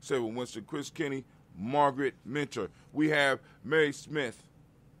 Sarah Winston, Chris Kenny, Margaret Mentor. We have Mary Smith,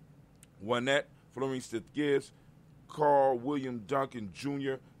 Juanette, Florine Stith Gibbs, Carl William Duncan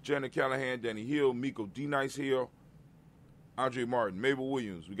Jr., Janet Callahan, Danny Hill, Miko D. Nice Hill, Andre Martin, Mabel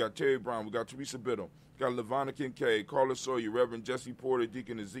Williams. We got Terry Brown. We got Teresa Biddle. We got LaVonna Kincaid, Carla Sawyer, Reverend Jesse Porter,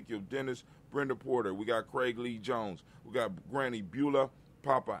 Deacon Ezekiel Dennis, Brenda Porter. We got Craig Lee Jones. We got Granny Beulah,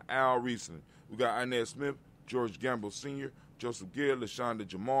 Papa Al Riesling. We got Inez Smith, George Gamble Sr., Joseph Gill, LaShonda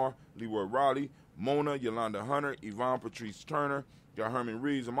Jamar, Leroy Raleigh, Mona, Yolanda Hunter, Yvonne Patrice Turner. We got Herman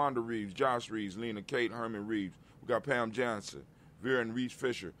Reeves, Amanda Reeves, Josh Reeves, Lena Kate, Herman Reeves. We got Pam Johnson, Vera and Reese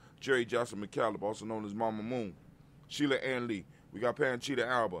Fisher, Jerry Johnson McCallum, also known as Mama Moon, Sheila Ann Lee. We got Panchita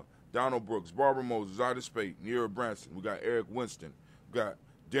Alba, Donald Brooks, Barbara Moses, Ida Spate, Nira Branson. We got Eric Winston. We got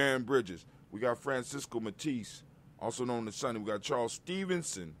Darren Bridges. We got Francisco Matisse, also known as Sonny. We got Charles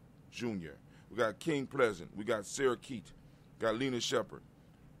Stevenson Jr. We got King Pleasant. We got Sarah Keat. We got Lena Shepard,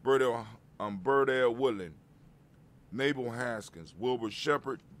 Burdell Woodland, Mabel Haskins, Wilbur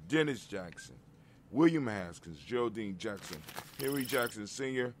Shepard, Dennis Jackson, William Haskins, Geraldine Jackson, Henry Jackson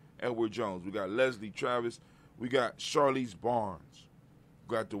Sr., Edward Jones. We got Leslie Travis. We got Charlize Barnes.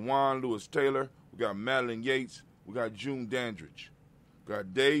 We got DeJuan Lewis Taylor. We got Madeline Yates. We got June Dandridge. We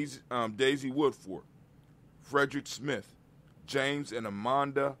got Daisy Woodford, Frederick Smith, James and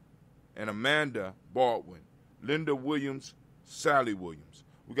Amanda Baldwin, Linda Williams, Sally Williams.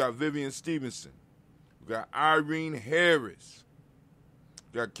 We got Vivian Stevenson. We got Irene Harris.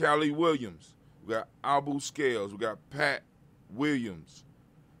 We got Callie Williams. We got Abu Scales. We got Pat Williams.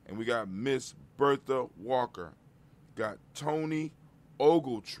 And we got Miss Bertha Walker. We got Tony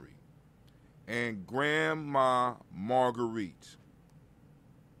Ogletree. And Grandma Marguerite.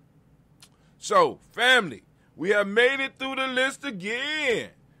 So, family, We have made it through the list again.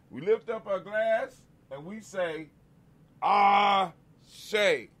 We lift up our glass and we say, Ashe.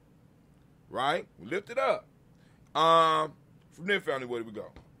 Right? We lift it up. From there, family, where do we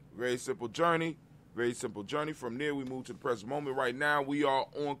go? Very simple journey. Very simple journey. From there, we move to the present moment. Right now, we are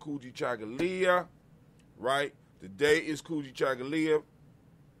on Kujichagulia. Right? The day is Kujichagulia.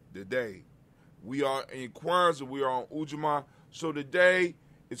 The day. We are in Kwanzaa. We are on Ujamaa. So today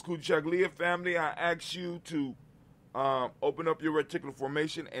is Kujichagulia, family. I ask you to open up your reticular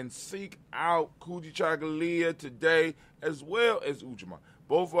formation and seek out Kujichagulia today as well as Ujamaa.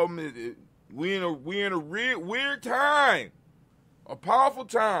 Both of them, we in a weird time, a powerful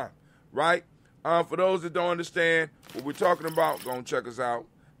time, right? For those that don't understand what we're talking about, go and check us out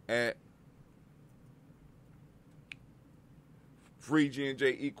at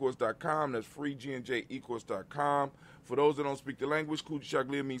freegnj.com. That's freegnj.com. For those that don't speak the language,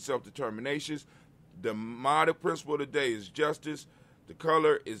 Kujichagulia means self-determination. The motto principle of the day is justice. The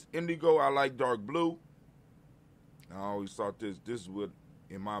color is indigo. I like dark blue. I always thought this is what,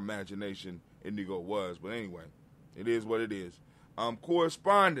 in my imagination, indigo was. But anyway, it is what it is.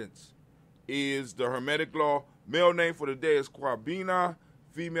 Correspondence is the Hermetic law. Male name for the day is Kwabina.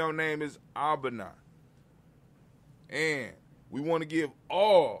 Female name is Abana. And we want to give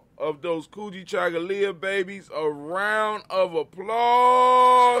all of those Kujichagulia babies a round of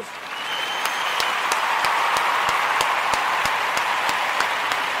applause.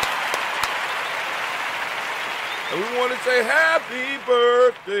 And we want to say happy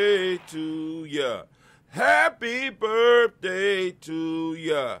birthday to ya. Happy birthday to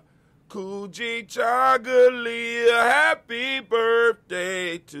ya. Kujichagulia, happy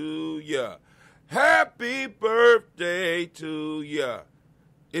birthday to ya. Happy birthday to ya.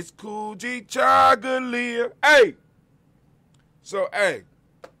 It's Kujichagulia. Hey! So, hey,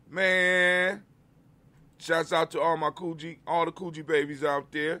 man, shouts out to all the Kuji babies out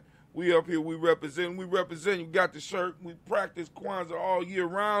there. We up here, we represent. You got the shirt. We practice Kwanzaa all year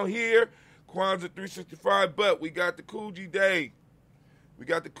round here. Kwanzaa 365, but we got the Kuji Day. We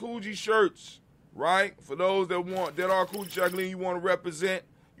got the Kuji shirts, right? For those that are Kujichagulia, you want to represent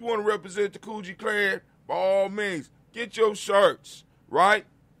the Kuji clan, by all means, get your shirts, right?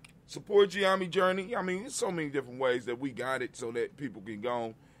 Support Gye-Nyame journey. I mean, there's so many different ways that we got it so that people can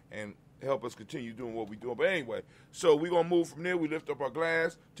go and help us continue doing what we're doing. But anyway, so we're going to move from there. We lift up our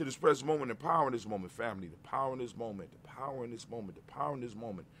glass to this present moment, the power in this moment, family. The power in this moment, the power in this moment, the power in this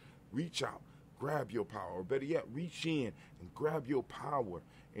moment. Reach out, grab your power, or better yet, reach in and grab your power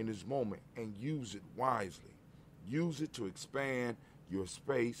in this moment and use it wisely. Use it to expand your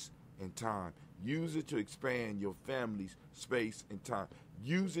space and time. Use it to expand your family's space and time.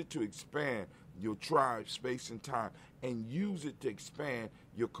 Use it to expand your tribe's space and time. And use it to expand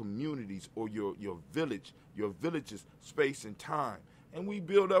your communities or your village's space and time. And we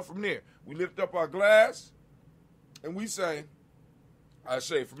build up from there. We lift up our glass and we say,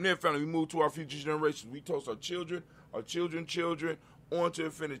 from there, family, we move to our future generations. We toast our children, children, on to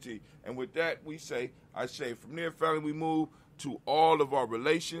infinity. And with that, we say, from there, family, we move to all of our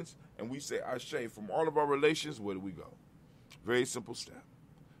relations. And we say, from all of our relations, where do we go? Very simple step.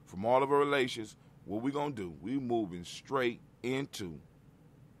 From all of our relations, what we going to do? We moving straight into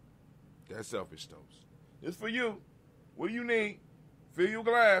that selfish toast. It's for you. What do you need? Fill your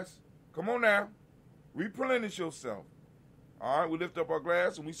glass. Come on now. Replenish yourself. All right, we lift up our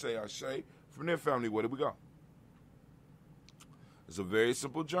glass and we say, from there, family, where do we go? It's a very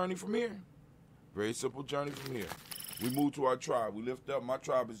simple journey from here. Very simple journey from here. We move to our tribe. We lift up. My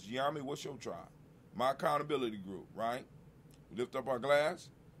tribe is Gye-Nyame. What's your tribe? My accountability group, right? We lift up our glass.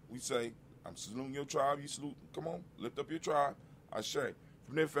 We say, I'm saluting your tribe. You salute. Come on, lift up your tribe.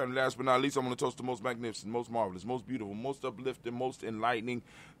 From there, family, last but not least, I'm going to toast the most magnificent, most marvelous, most beautiful, most uplifting, most enlightening,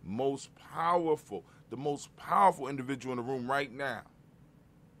 most powerful, the most powerful individual in the room right now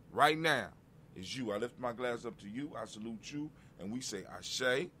is you. I lift my glass up to you. I salute you. And we say,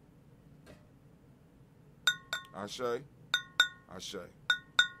 Ashe. Ashe. Ashe.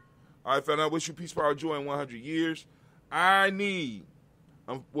 All right, family, I wish you peace, power, joy in 100 years. I need,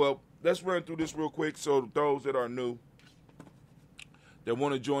 let's run through this real quick so those that are new, that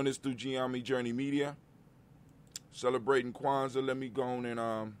want to join us through Gye-Nyame.Media, celebrating Kwanzaa, let me go on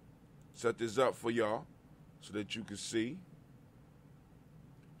and set this up for y'all so that you can see,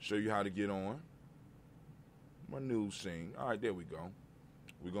 show you how to get on. My news scene. All right, there we go.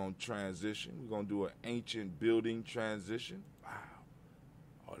 We're going to transition. We're going to do an ancient building transition. Wow.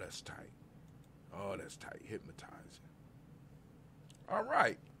 Oh, that's tight. Oh, that's tight. Hypnotizing. All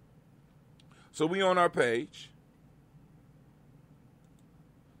right. So we on our page,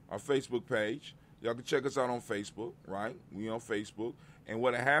 our Facebook page, Y'all can check us out on Facebook, right? We on Facebook. And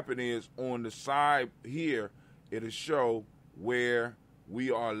what happened is on the side here, it'll show where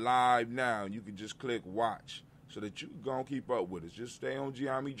we are live now. You can just click watch so that you can go and keep up with us. Just stay on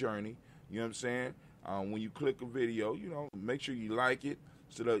Gye-Nyame Journey. You know what I'm saying? When you click a video, make sure you like it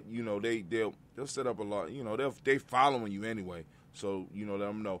so that, they'll set up a lot. They following you anyway. So, let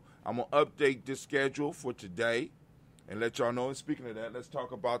them know. I'm going to update this schedule for today and let y'all know. And speaking of that, let's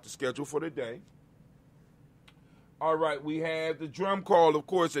talk about the schedule for today. All right, we have the drum call, of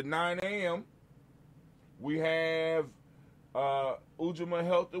course, at 9 a.m. We have Ujamaa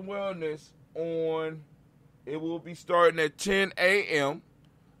Health and Wellness on. It will be starting at 10 a.m.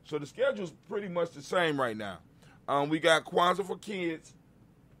 So the schedule's pretty much the same right now. We got Kwanzaa for kids.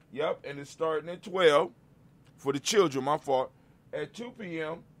 Yep, and it's starting at 12 for the children, my fault. At 2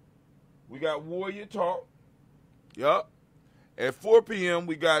 p.m., we got Warrior Talk. Yep. At 4 p.m.,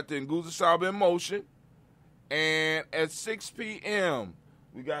 we got the Nguza Saba in Motion. And at 6 p.m.,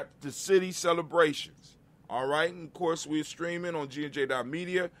 we got the city celebrations. All right, and of course, we're streaming on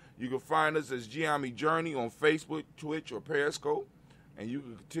GNJ.Media. You can find us as Gye-Nyame Journey on Facebook, Twitch, or Periscope, and you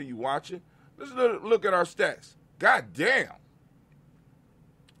can continue watching. Let's look at our stats. God damn.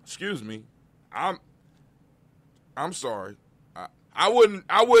 Excuse me. I'm sorry. I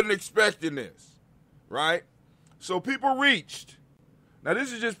wasn't expecting this, right? So people reached. Now,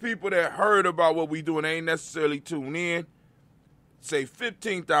 this is just people that heard about what we do and ain't necessarily tuned in. Say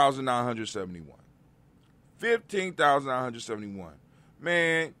 15,971. 15,971.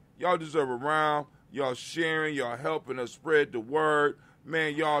 Man, y'all deserve a round. Y'all sharing. Y'all helping us spread the word.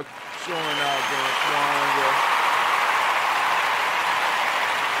 Man, y'all showing out during Kwanzaa.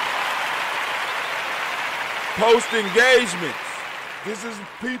 Post engagements. This is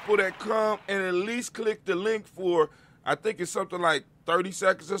people that come and at least click the link for, I think it's something like 30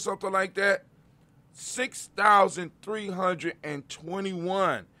 seconds or something like that.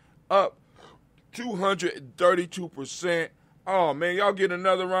 6,321, up 232%. Oh, man, y'all get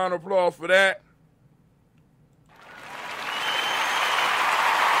another round of applause for that.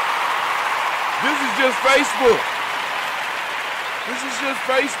 This is just Facebook. This is just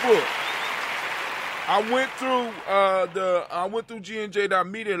Facebook. I went through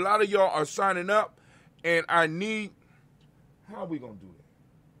GNJ.Media. A lot of y'all are signing up, and I need. How are we gonna do that?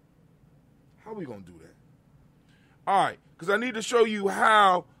 How are we gonna do that? All right, because I need to show you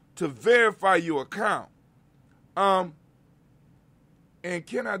how to verify your account. And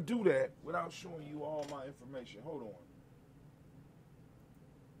can I do that without showing you all my information? Hold on.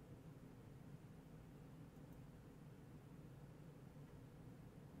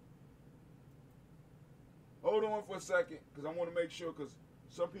 Hold on for a second, because I want to make sure, because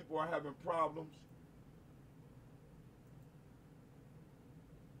some people are having problems.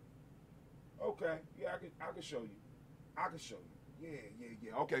 Okay, yeah, I can show you. I can show you.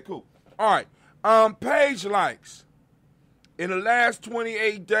 Yeah. Okay, cool. All right. Page likes in the last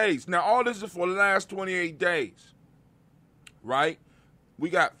 28 days. Now, all this is for the last 28 days, right? We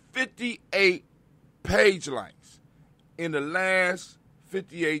got 58 page likes in the last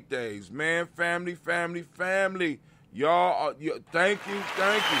 58 days. Man, family. Y'all, thank you.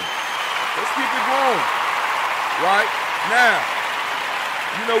 Let's keep it going. Right? Now,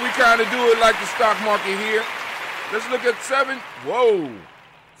 we kind of do it like the stock market here. Let's look at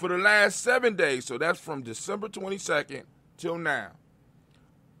for the last 7 days. So that's from December 22nd till now.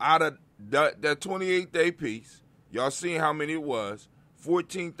 Out of that 28-day piece, y'all seen how many it was.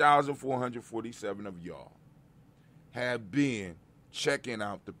 14,447 of y'all have been checking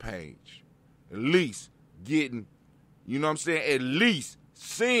out the page. At least getting, at least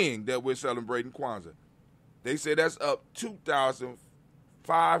seeing that we're celebrating Kwanzaa. They say that's up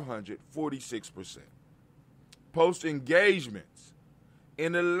 2,546%. Post engagements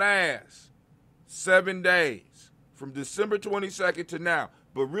in the last 7 days, from December 22nd to now.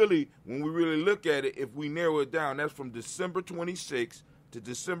 But really, when we really look at it, if we narrow it down, that's from December 26th to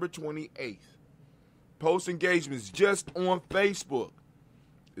December 28th. Post engagements just on Facebook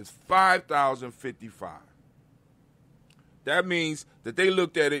is 5,055. That means that they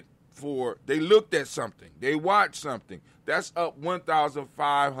looked at something. They watched something. That's up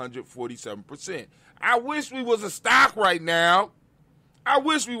 1,547%. I wish we was a stock right now.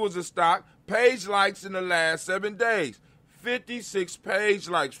 Page likes in the last 7 days. 56 page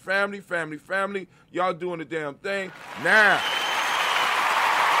likes. Family. Y'all doing the damn thing. Now,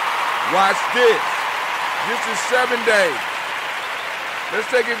 watch this. This is 7 days. Let's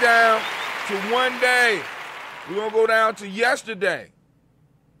take it down to 1 day. We're going to go down to yesterday.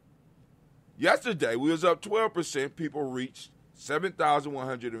 Yesterday, we was up 12%. People reached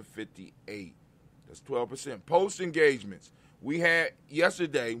 7,158. That's 12%. Post engagements. We had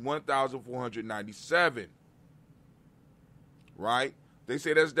yesterday 1,497. Right? They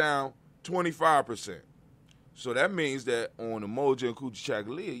say that's down 25%. So that means that on Emoji and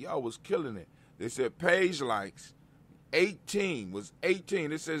Kujichagulia, y'all was killing it. They said page likes 18 was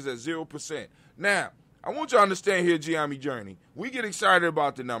 18. It says at 0%. Now, I want you to understand here, Gye-Nyame Journey. We get excited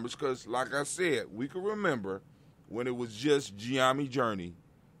about the numbers because, like I said, we can remember when it was just Gye-Nyame Journey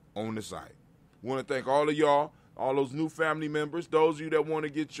on the site. We want to thank all of y'all, all those new family members, those of you that want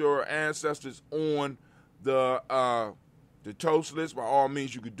to get your ancestors on the toast list. By all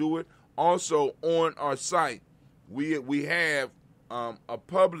means, you could do it. Also, on our site, we have a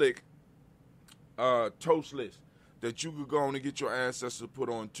public toast list that you could go on and get your ancestors put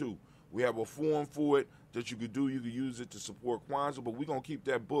on too. We have a form for it that you could do. You could use it to support Kwanzaa, but we're going to keep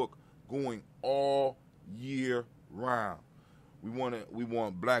that book going all year round. We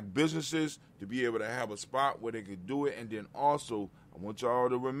want black businesses to be able to have a spot where they could do it. And then also, I want y'all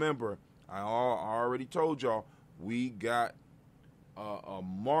to remember, I already told y'all, we got a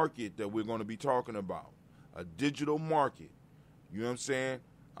market that we're going to be talking about, a digital market. You know what I'm saying?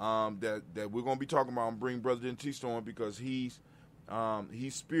 That we're going to be talking about and bring Brother Dentista on because he's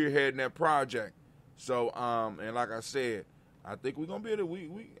spearheading that project. So, and like I said, I think we're going to be able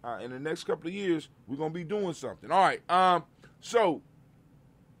to, in the next couple of years, we're going to be doing something. All right. So,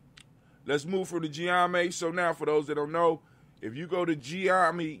 let's move from the Gye-Nyame. So now, for those that don't know, if you go to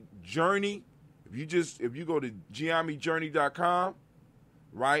Gye-Nyame Journey, if you go to Gye-Nyame.com,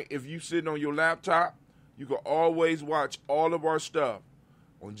 right, if you sitting on your laptop, you can always watch all of our stuff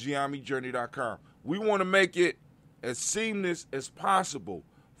on Gye-Nyame.com. We want to make it as seamless as possible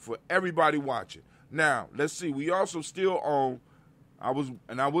for everybody watching. Now, let's see. We also still own, I was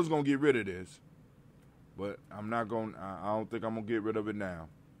going to get rid of this, but I'm not going, I don't think I'm going to get rid of it now.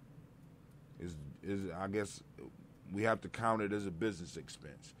 I guess we have to count it as a business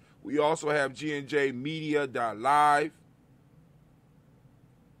expense. We also have GNJ.Media.live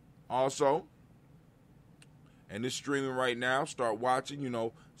also. And it's streaming right now. Start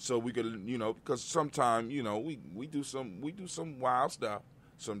watching, so we could, because sometimes, we do some wild stuff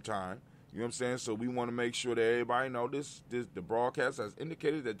sometime. You know what I'm saying? So we want to make sure that everybody know the broadcast has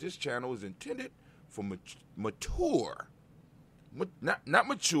indicated that this channel is intended for mature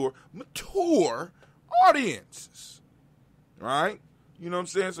audiences. Right? You know what I'm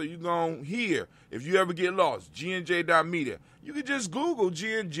saying? So you're going to hear, if you ever get lost, GNJ.Media. You can just Google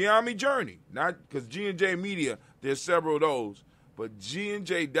Gye-Nyame Journey. Not because GNJ.Media, there's several of those. But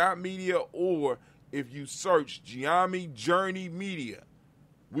GNJ.Media, or if you search Gye-Nyame Journey Media,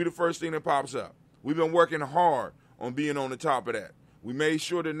 we the first thing that pops up. We've been working hard on being on the top of that. We made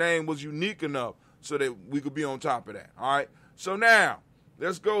sure the name was unique enough so that we could be on top of that. All right? So now,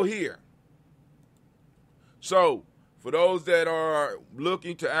 let's go here. So, for those that are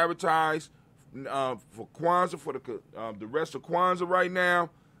looking to advertise for Kwanzaa, for the rest of Kwanzaa right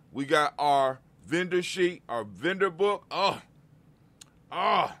now, we got our vendor sheet, our vendor book.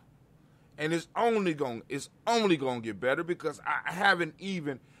 And it's only gonna get better because I haven't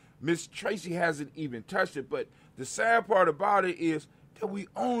even, Miss Tracy hasn't even touched it. But the sad part about it is that we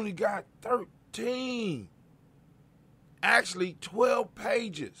only got 13, actually 12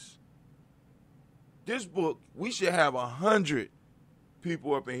 pages. This book, we should have 100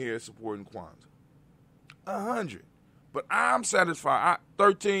 people up in here supporting Kwanzaa. 100. But I'm satisfied.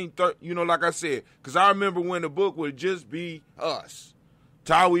 13, like I said, because I remember when the book would just be us.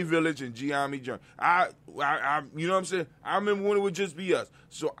 Tawi Village and Gye-Nyame Journey. You know what I'm saying? I remember when it would just be us.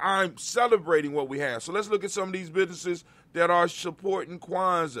 So I'm celebrating what we have. So let's look at some of these businesses that are supporting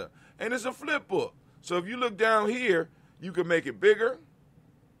Kwanzaa. And it's a flip book. So if you look down here, you can make it bigger,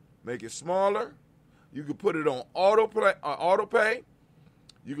 make it smaller. You can put it on auto pay.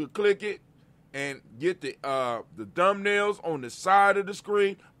 You can click it and get the thumbnails on the side of the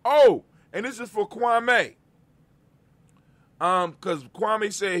screen. Oh, and this is for Kwame. Because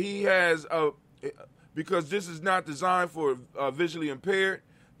Kwame said he has because this is not designed for visually impaired.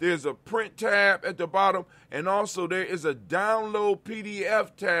 There's a print tab at the bottom, and also there is a download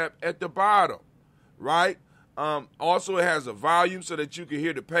PDF tab at the bottom, right? Also, it has a volume so that you can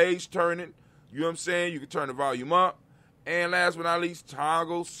hear the page turning. You know what I'm saying? You can turn the volume up. And last but not least,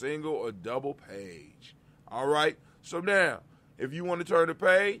 toggle single or double page. All right? So now, if you want to turn the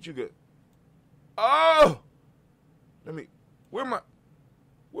page, you could. Oh! Where my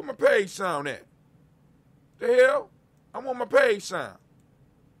page sound at? The hell? I want my page sound.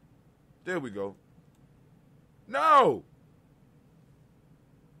 There we go. No!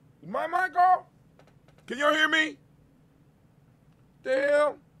 Is my mic off? Can y'all hear me? The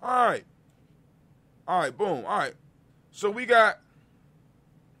hell? All right. All right, boom. All right. So we got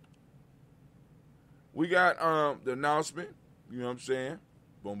the announcement. You know what I'm saying?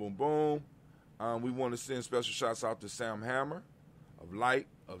 Boom, boom, boom. We want to send special shouts out to Sam Hammer of Light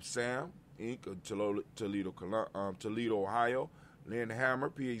of Sam Inc. of Toledo, Ohio. Lynn Hammer,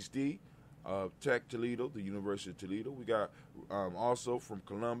 PhD of Tech Toledo, the University of Toledo. We got also from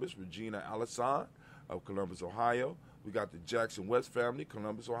Columbus, Regina Allison of Columbus, Ohio. We got the Jackson West family,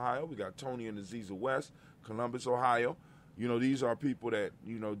 Columbus, Ohio. We got Tony and Aziza West, Columbus, Ohio. You know, these are people that,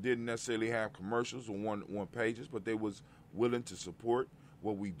 you know, didn't necessarily have commercials or one pages, but they was willing to support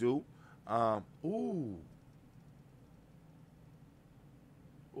what we do. Ooh,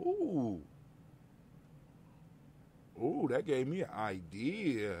 that gave me an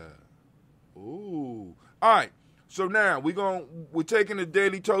idea. Ooh. All right. So now we're taking the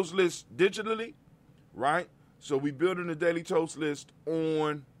Daily Toast list digitally, right? So we building the Daily Toast list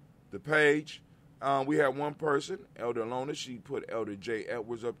on the page. We have one person, Elder Alona. She put Elder J.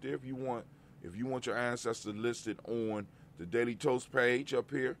 Edwards up there. If you want your ancestors listed on the Daily Toast page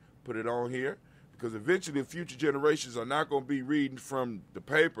up here, put it on here. Because eventually future generations are not going to be reading from the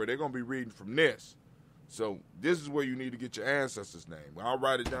paper. They're going to be reading from this. So this is where you need to get your ancestors' name. Well, I'll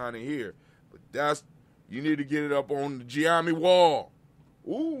write it down in here. But you need to get it up on the Gye-Nyame wall.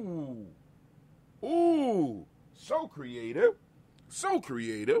 Ooh. So creative.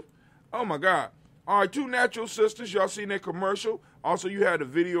 Oh, my God. All right, Two Natural Sisters. Y'all seen that commercial? Also, you had the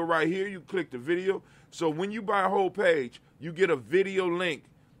video right here. You click the video. So when you buy a whole page, you get a video link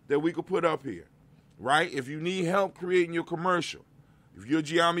that we could put up here, right? If you need help creating your commercial, if you're a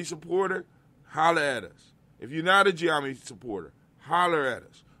Gye-Nyame supporter, holler at us. If you're not a Gye-Nyame supporter, holler at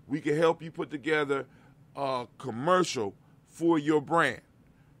us. We can help you put together a commercial for your brand.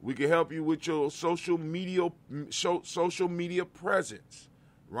 We can help you with your social media presence,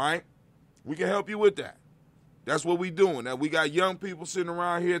 right? We can help you with that. That's what we're doing. Now, we got young people sitting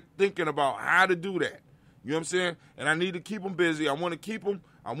around here thinking about how to do that. You know what I'm saying? And I need to keep them busy. I want to keep them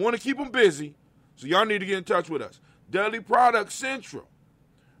busy. So y'all need to get in touch with us. Deli Products Central,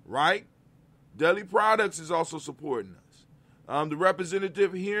 right? Deli Products is also supporting us. The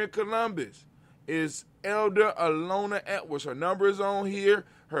representative here in Columbus is Elder Alona Edwards. Her number is on here.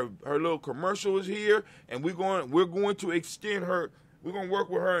 Her little commercial is here, and we're going to extend her. We're going to work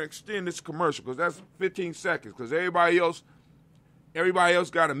with her and extend this commercial because that's 15 seconds. Because everybody else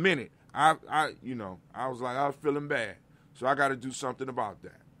got a minute. I was feeling bad, so I got to do something about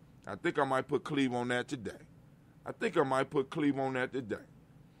that. I think I might put Cleve on that today.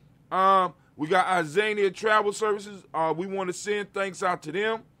 We got Isaiah Travel Services. We want to send thanks out to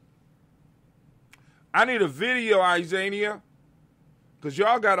them. I need a video, Isaiah, because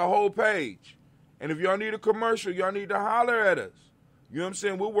y'all got a whole page. And if y'all need a commercial, y'all need to holler at us. You know what I'm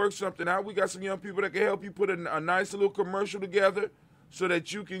saying? We'll work something out. We got some young people that can help you put a nice little commercial together so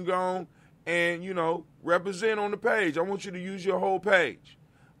that you can go and, represent on the page. I want you to use your whole page.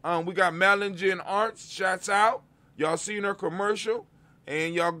 We got Malingen Arts, shouts out. Y'all seen her commercial,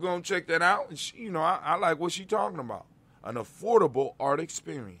 and y'all going to check that out. And I like what she talking about. An affordable art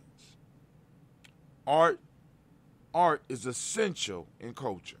experience. Art is essential in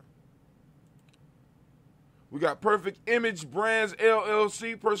culture. We got Perfect Image Brands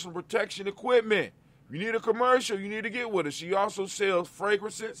LLC, personal protection equipment. If you need a commercial, you need to get with her. She also sells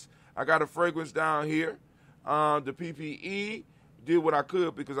fragrances. I got a fragrance down here. The PPE, did what I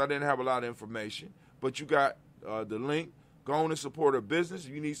could because I didn't have a lot of information. But you got the link. Go on and support her business.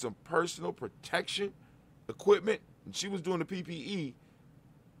 If you need some personal protection equipment, and she was doing the PPE,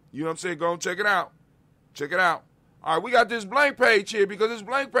 you know what I'm saying? Go and check it out. All right, we got this blank page here because this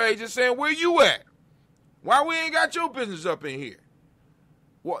blank page is saying, where you at? Why we ain't got your business up in here?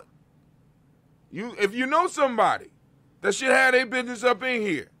 What? If you know somebody that should have their business up in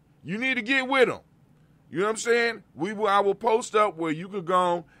here, you need to get with them. You know what I'm saying? I will post up where you could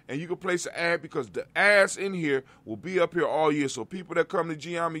go and you can place an ad because the ads in here will be up here all year. So people that come to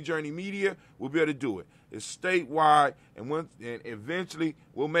Gye-Nyame.Media will be able to do it. It's statewide, and eventually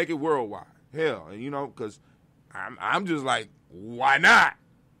we'll make it worldwide. Hell, because I'm just like, why not?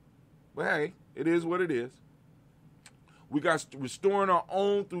 But hey, it is what it is. We got restoring our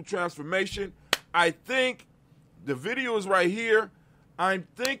own through transformation. I think the video is right here. I'm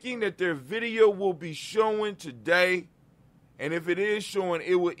thinking that their video will be showing today. And if it is showing,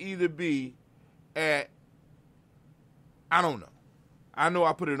 it will either be at, I don't know. I know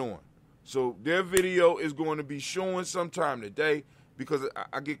I put it on. So their video is going to be showing sometime today because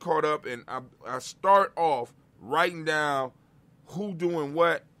I get caught up and I start off writing down who doing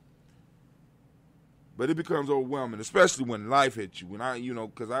what. But it becomes overwhelming, especially when life hits you. When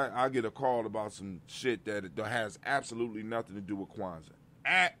because I get a call about some shit that has absolutely nothing to do with Kwanzaa.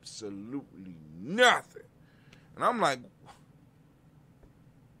 Absolutely nothing. And I'm like,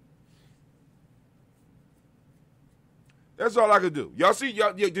 that's all I could do. Y'all see?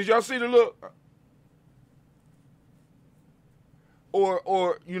 Did y'all see the look?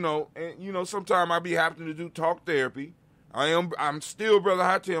 Or sometimes I be having to do talk therapy. I'm still, Brother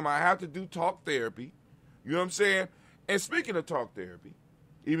Hatem, I have to do talk therapy. You know what I'm saying? And speaking of talk therapy,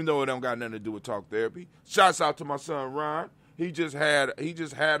 even though it don't got nothing to do with talk therapy, shouts out to my son Ron. He just had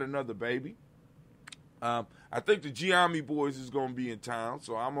another baby. I think the Gye-Nyame boys is gonna be in town,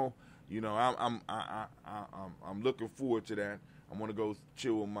 so I'm looking forward to that. I'm gonna go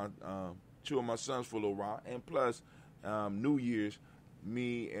chill with my sons for a little while, and plus, New Year's,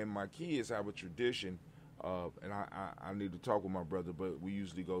 me and my kids have a tradition of, and I need to talk with my brother, but we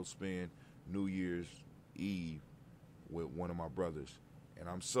usually go spend New Year's Eve with one of my brothers, and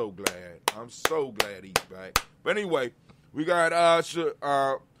I'm so glad he's back. But anyway, we got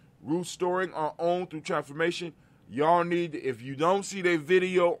Ruth Storing, Our Own Through Transformation. Y'all need to, if you don't see their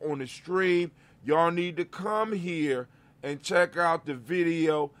video on the stream, y'all need to come here and check out the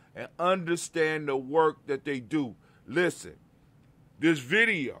video and understand the work that they do. Listen, this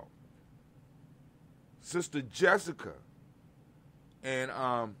video, Sister Jessica and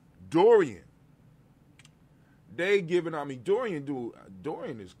Dorian, they giving,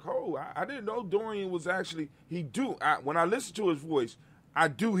 Dorian is cold. I didn't know Dorian was actually, when I listen to his voice, I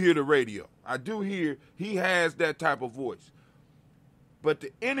do hear the radio. I do hear he has that type of voice. But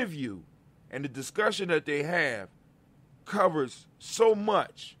the interview and the discussion that they have covers so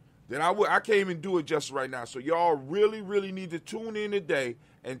much that I can't even do it just right now. So y'all really, really need to tune in today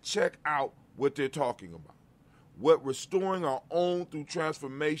and check out what they're talking about. What Restoring Our Own Through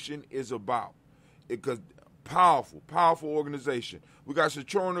Transformation is about. Because powerful, powerful organization. We got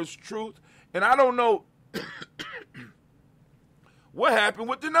Sojourner's Truth. And I don't know what happened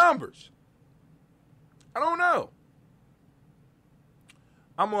with the numbers. I don't know.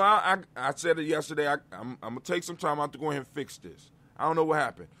 I said it yesterday. I'm going to take some time out to go ahead and fix this. I don't know what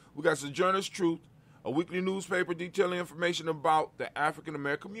happened. We got Sojourner's Truth, a weekly newspaper detailing information about the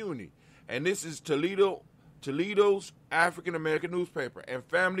African-American community. And this is Toledo's African-American newspaper. And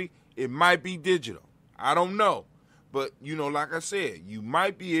family, it might be digital. I don't know. But, like I said, you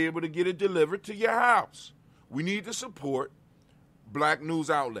might be able to get it delivered to your house. We need to support black news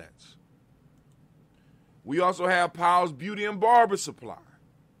outlets. We also have Powell's Beauty and Barber Supply.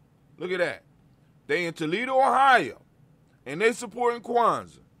 Look at that. They in Toledo, Ohio, and they supporting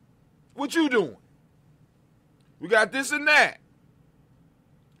Kwanzaa. What you doing? We got this and that.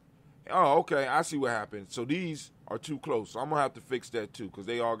 Oh, okay, I see what happened. So these are too close. So I'm going to have to fix that too, because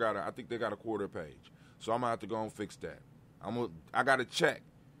they all got I think they got a quarter page. So I'm going to have to go and fix that. I got to check.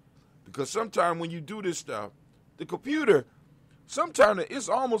 Because sometimes when you do this stuff, the computer, sometimes it's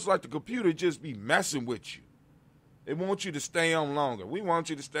almost like the computer just be messing with you. It wants you to stay on longer. We want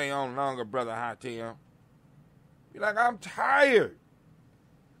you to stay on longer, Brother Hatem. You're like, I'm tired.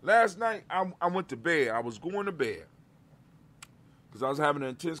 Last night, I went to bed. I was going to bed because I was having an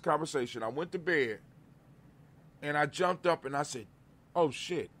intense conversation. I went to bed, and I jumped up, and I said, oh,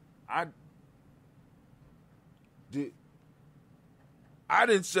 shit. I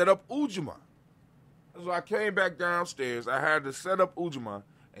didn't set up Ujamaa. So I came back downstairs. I had to set up Ujamaa.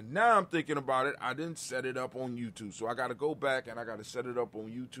 And now I'm thinking about it. I didn't set it up on YouTube. So I got to go back and I got to set it up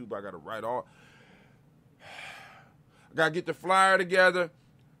on YouTube. I got to write all. I got to get the flyer together.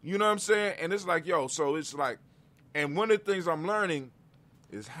 You know what I'm saying? And it's like, so it's like, and one of the things I'm learning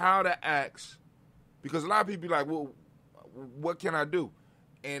is how to ask. Because a lot of people be like, well, what can I do?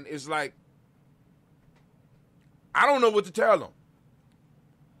 And it's like, I don't know what to tell them.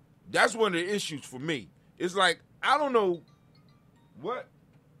 That's one of the issues for me. It's like, I don't know what.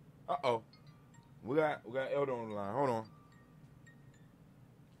 Uh-oh. We got Elder on the line. Hold on.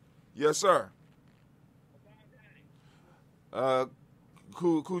 Yes, sir.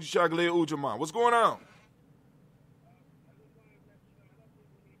 Kujichagulia Ujamaa. What's going on?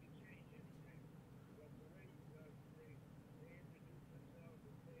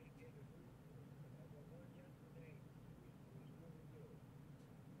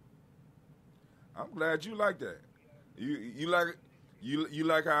 I'm glad you like that. You like it? You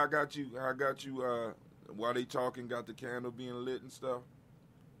like how I got you while they talking, got the candle being lit and stuff?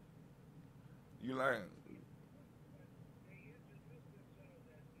 You like it?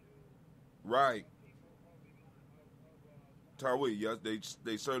 Right. Tawi, yes,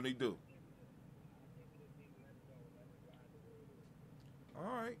 they certainly do. All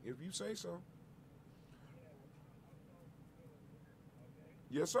right, if you say so.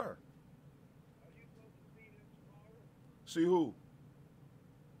 Yes, sir. See who?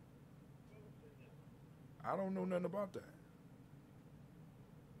 I don't know nothing about that.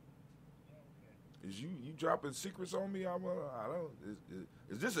 Is you dropping secrets on me? I don't.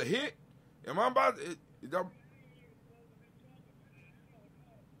 Is this a hit? Am I about?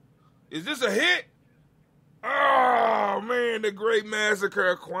 Is this a hit? Oh man, the Great Massacre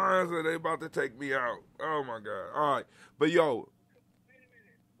of Kwanzaa. They about to take me out. Oh my God. All right, but yo.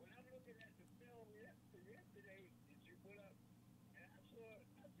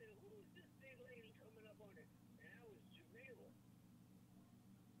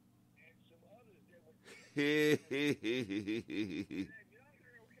 Hey,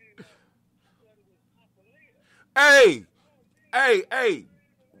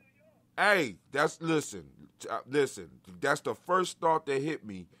 listen. That's the first thought that hit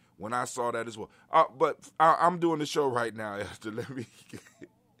me when I saw that as well. But I'm doing the show right now, Esther. Let me.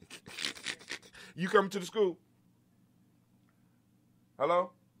 You coming to the school?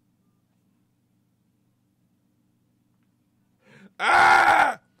 Hello?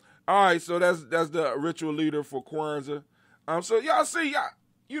 Ah! All right, so that's the ritual leader for Kwanzaa. So y'all see,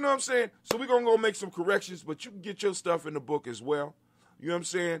 you know what I'm saying? So we're going to go make some corrections, but you can get your stuff in the book as well. You know what I'm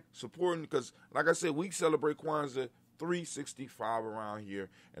saying? Supporting, because like I said, we celebrate Kwanzaa 365 around here,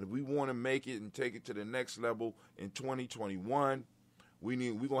 and if we want to make it and take it to the next level in 2021, we're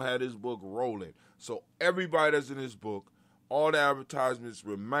going to have this book rolling. So everybody that's in this book, all the advertisements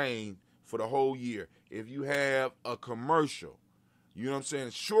remain for the whole year. If you have a commercial, you know what I'm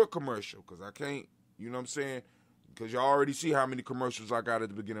saying? Short commercial, because I can't, you know what I'm saying? Because you already see how many commercials I got at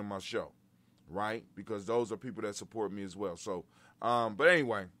the beginning of my show, right? Because those are people that support me as well. So, but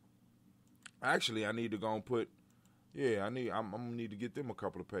anyway, actually, I need to go and put, I'm going to need to get them a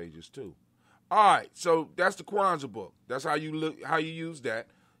couple of pages too. All right, so that's the Kwanzaa book. That's how you look, how you use that.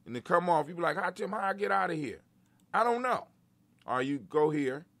 And then come off, you be like, hi, Tim, how I get out of here? I don't know. All right, you go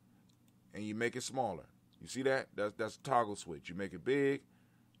here, and you make it smaller. You see that? That's a toggle switch. You make it big,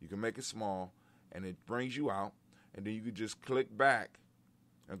 you can make it small, and it brings you out, and then you can just click back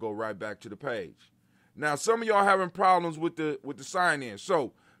and go right back to the page. Now, some of y'all having problems with the sign in.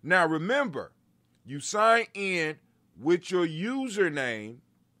 So now remember, you sign in with your username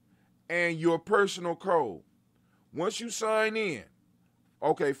and your personal code. Once you sign in,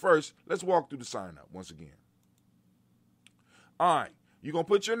 okay, first, let's walk through the sign up once again. All right. You're going to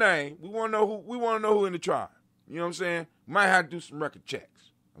put your name. We want to know who in the tribe. You know what I'm saying? Might have to do some record checks.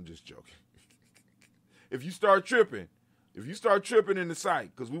 I'm just joking. If you start tripping in the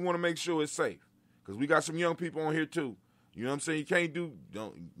site, because we want to make sure it's safe. Because we got some young people on here too. You know what I'm saying? You can't you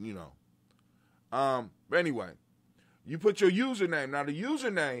know. But anyway, you put your username. Now the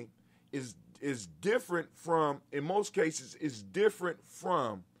username is different from, in most cases, is different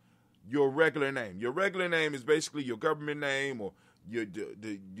from your regular name. Your regular name is basically your government name or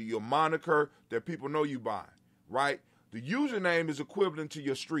your moniker that people know you by, right? The username is equivalent to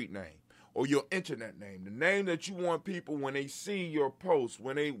your street name or your internet name, the name that you want people when they see your posts,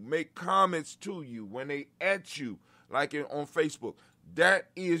 when they make comments to you, when they at you, like on Facebook. That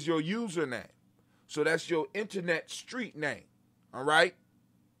is your username. So that's your internet street name, all right?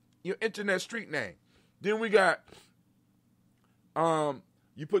 Your internet street name. Then we got,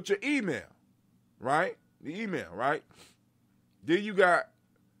 you put your email, right? The email, right? Then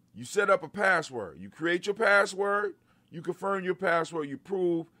you set up a password. You create your password, you confirm your password, you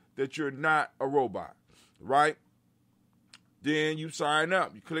prove that you're not a robot, right? Then you sign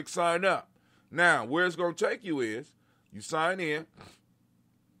up. You click sign up. Now, where it's going to take you is, you sign in.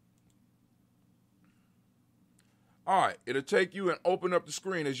 All right, it'll take you and open up the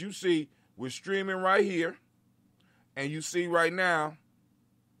screen. As you see, we're streaming right here, and you see right now,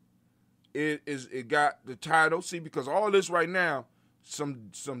 it got the title. See, because all this right now,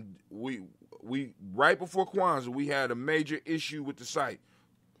 we right before Kwanzaa, we had a major issue with the site.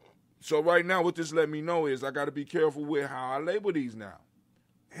 So right now, what this let me know is I got to be careful with how I label these now.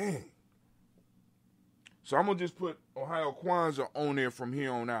 Dang. So I'm gonna just put Ohio Kwanzaa on there from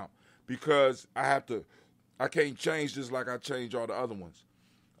here on out because I can't change this like I changed all the other ones.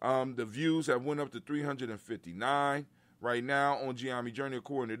 The views have went up to 359. Right now on Gye-Nyame Journey,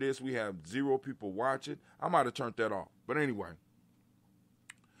 according to this, we have 0 people watching. I might have turned that off. But anyway.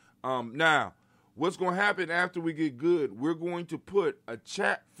 Now, what's going to happen after we get good, we're going to put a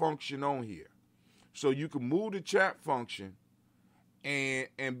chat function on here. So you can move the chat function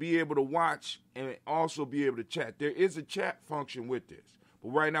and be able to watch and also be able to chat. There is a chat function with this. But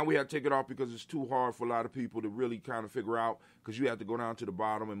right now we have to take it off because it's too hard for a lot of people to really kind of figure out, because you have to go down to the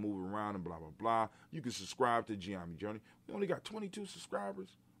bottom and move it around and blah, blah, blah. You can subscribe to Gye-Nyame Journey. We only got 22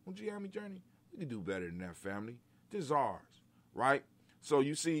 subscribers on Gye-Nyame Journey. We can do better than that, family. This is ours, right? So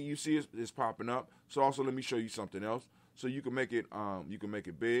you see it's popping up. So also let me show you something else. So you can make it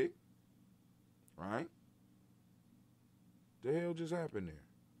big, right? The hell just happened there?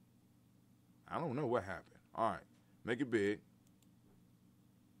 I don't know what happened. All right, make it big.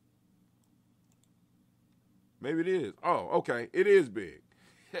 Maybe it is. Oh, okay, it is big.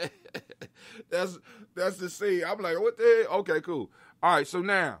 that's the scene. I'm like, what the hell? Okay, cool. All right, so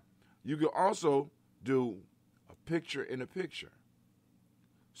now you can also do a picture in a picture.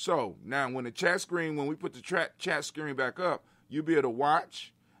 So now when the chat screen, when we put the chat screen back up, you'll be able to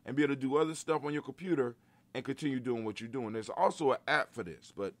watch and be able to do other stuff on your computer and continue doing what you're doing. There's also an app for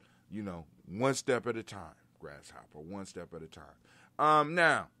this, but, you know, one step at a time, grasshopper, one step at a time.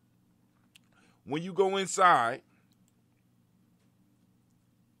 Now, when you go inside,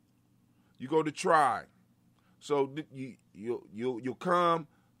 you go to try. So you'll come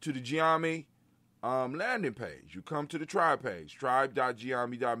to the Gye-Nyame landing page. You come to the tribe page,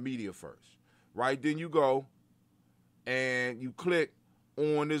 tribe.Gye-Nyame.media first, right? Then you go and you click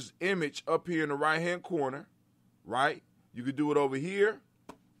on this image up here in the right-hand corner, right? You could do it over here,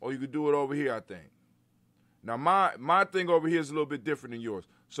 or you could do it over here, I think. Now, my thing over here is a little bit different than yours.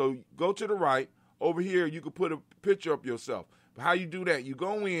 So go to the right. Over here, you can put a picture up yourself. But how you do that? You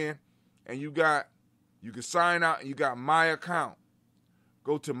go in, and you can sign out, and you got My Account.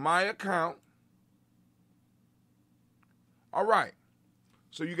 Go to My Account. All right.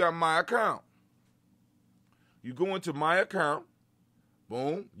 So you got My Account. You go into My Account.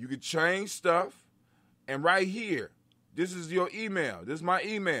 Boom. You can change stuff. And right here, this is your email. This is my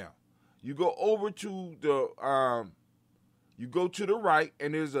email. You go over to the you go to the right,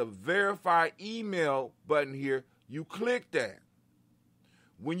 and there's a verify email button here. You click that.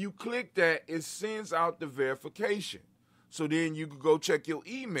 When you click that, it sends out the verification. So then you can go check your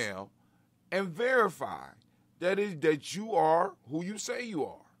email and verify that you are who you say you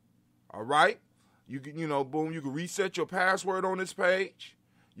are. All right? You can, boom, you can reset your password on this page.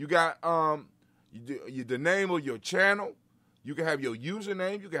 You got the name of your channel. You can have your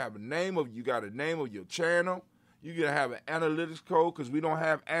username. You can have a name of your channel. You can have an analytics code, because we don't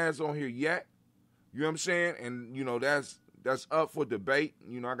have ads on here yet. You know what I'm saying? And that's up for debate.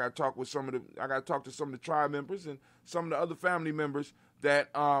 I got to talk to some of the tribe members and some of the other family members that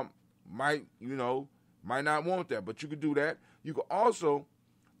might not want that, but you could do that. You could also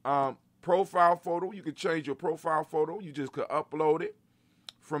profile photo. You could change your profile photo. You just could upload it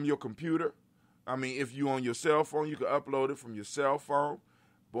from your computer. I mean, if you're on your cell phone, you could upload it from your cell phone.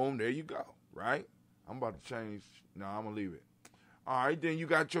 Boom, there you go, right? I'm about to change. No, I'm going to leave it. All right, then you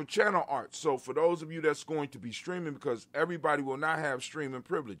got your channel art. So for those of you that's going to be streaming, because everybody will not have streaming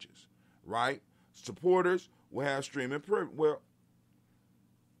privileges, right? Supporters will have streaming privilege. Well,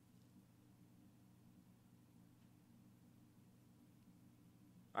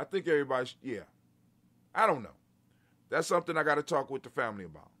 I think everybody, yeah. I don't know. That's something I got to talk with the family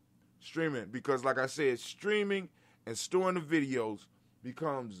about. Streaming, because like I said, streaming and storing the videos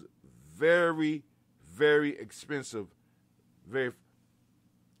becomes very, very expensive, very,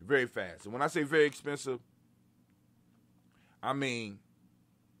 very fast. And when I say very expensive, I mean,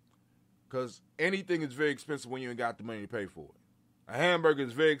 because anything is very expensive when you ain't got the money to pay for it. A hamburger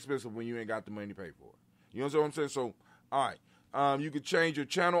is very expensive when you ain't got the money to pay for it. You know what I'm saying? So, all right. You can change your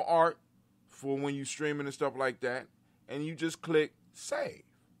channel art for when you streaming and stuff like that, and you just click save.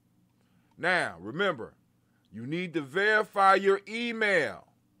 Now, remember, you need to verify your email.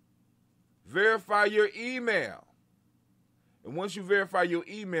 Verify your email. And once you verify your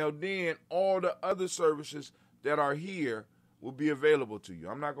email, then all the other services that are here will be available to you.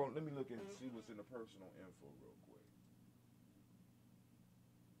 Let me look and see what's in the personal info real quick.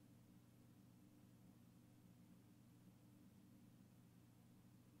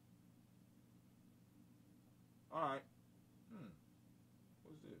 All right.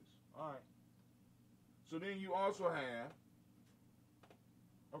 What's this? All right. So then you also have,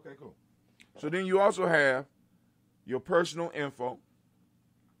 okay, cool. So then you also have your personal info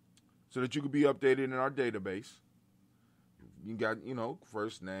so that you can be updated in our database. You got,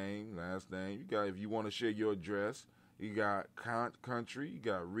 first name, last name. You got, if you want to share your address, you got country, you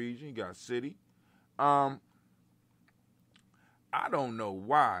got region, you got city. I don't know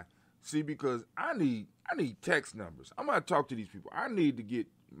why. See, because I need text numbers. I'm going to talk to these people. I need to get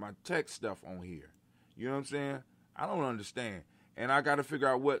my text stuff on here. You know what I'm saying? I don't understand. And I got to figure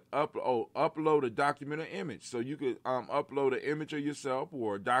out what upload a document or image. So you could upload an image of yourself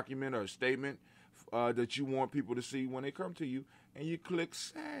or a document or a statement that you want people to see when they come to you, and you click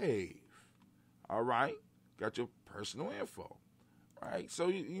save. All right? Got your personal info. Right? So,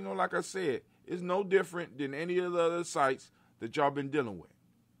 you know, like I said, it's no different than any of the other sites that y'all been dealing with.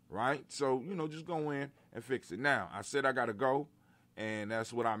 Right? So, you know, just go in and fix it. Now, I said I got to go, and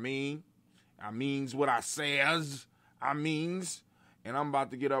that's what I mean. I means what I says. I means. And I'm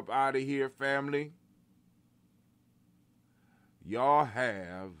about to get up out of here, family. Y'all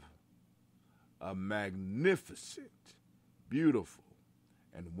have a magnificent, beautiful,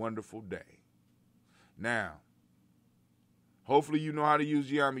 and wonderful day. Now, hopefully you know how to use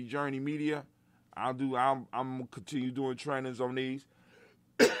Gye-Nyame. I'm gonna continue doing trainings on these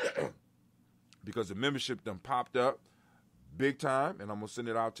because the membership done popped up big time, and I'm gonna send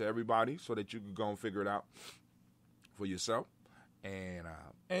it out to everybody so that you can go and figure it out for yourself. And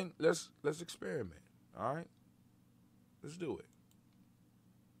let's experiment. All right, let's do it.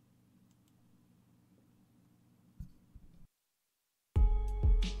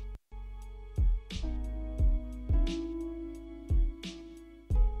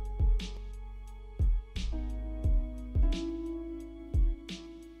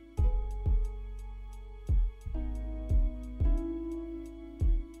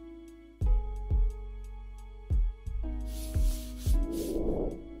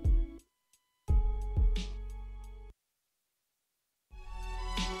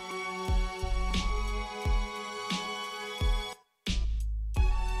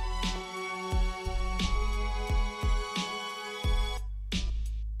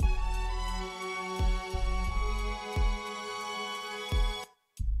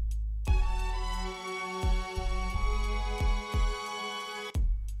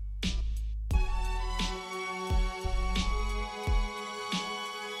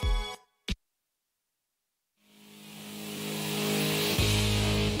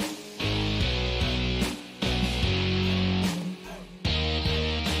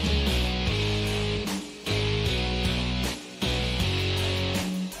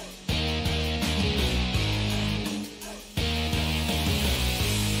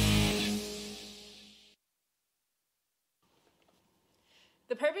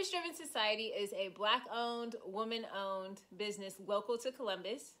 The Purpose-Driven Society is a Black-owned, woman-owned business local to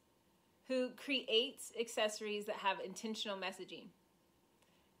Columbus who creates accessories that have intentional messaging.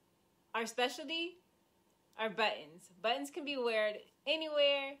 Our specialty are buttons. Buttons can be worn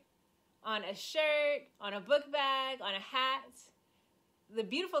anywhere, on a shirt, on a book bag, on a hat. The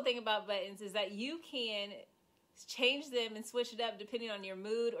beautiful thing about buttons is that you can change them and switch it up depending on your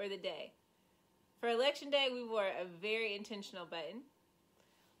mood or the day. For Election Day, we wore a very intentional button.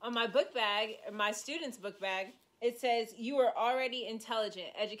 On my book bag, my student's book bag, it says, "You are already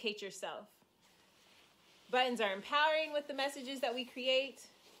intelligent. Educate yourself." Buttons are empowering with the messages that we create.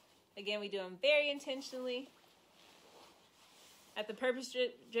 Again, we do them very intentionally. At the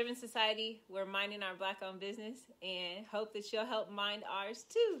Purpose-Driven Society, we're minding our Black-owned business and hope that you'll help mind ours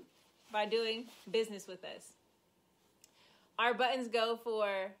too by doing business with us. Our buttons go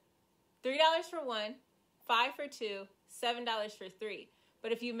for $3 for one, $5 for two, $7 for three.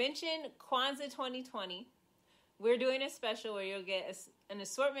 But if you mention Kwanzaa 2020, we're doing a special where you'll get an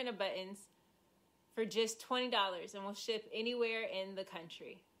assortment of buttons for just $20, and we'll ship anywhere in the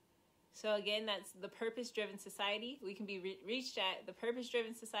country. So again, that's the Purpose-Driven Society. We can be reached at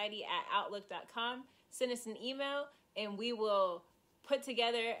thepurpose-driven-society@outlook.com. Send us an email, and we will put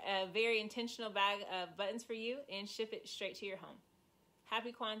together a very intentional bag of buttons for you and ship it straight to your home.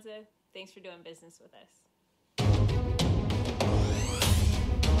 Happy Kwanzaa. Thanks for doing business with us.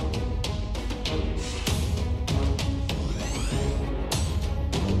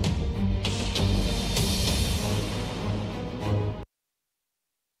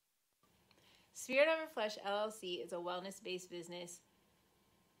 Spirit Over Flesh LLC is a wellness-based business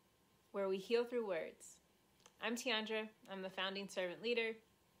where we heal through words. I'm Tiandra. I'm the founding servant leader.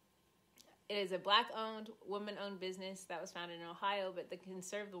 It is a Black-owned, woman-owned business that was founded in Ohio, but that can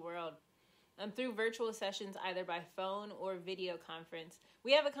serve the world. Through virtual sessions, either by phone or video conference,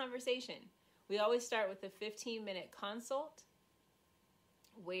 we have a conversation. We always start with a 15-minute consult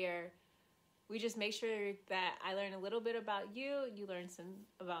where we just make sure that I learn a little bit about you, you learn some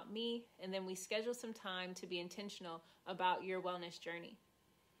about me, and then we schedule some time to be intentional about your wellness journey.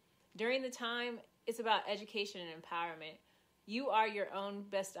 During the time, it's about education and empowerment. You are your own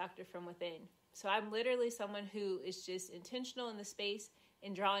best doctor from within. So I'm literally someone who is just intentional in the space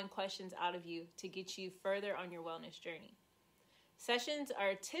and drawing questions out of you to get you further on your wellness journey. Sessions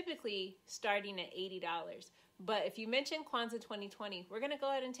are typically starting at $80, But if you mention Kwanzaa 2020, we're going to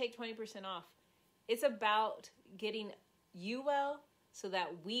go ahead and take 20% off. It's about getting you well so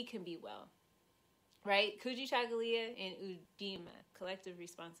that we can be well. Right? Kujichagulia and Ujamaa, collective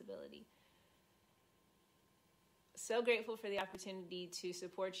responsibility. So grateful for the opportunity to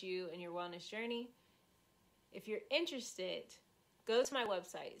support you in your wellness journey. If you're interested, go to my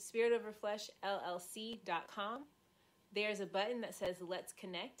website, spiritoverfleshllc.com. There's a button that says Let's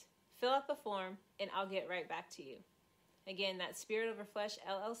Connect. Fill out the form, and I'll get right back to you. Again, that's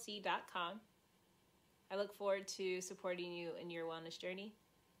spiritoverfleshllc.com. I look forward to supporting you in your wellness journey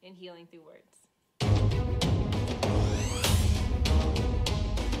and healing through words.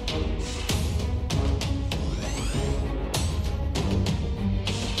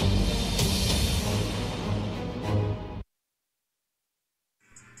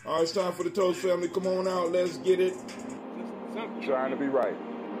 All right, it's time for the Toast family. Come on out. Let's get it. Trying to be right.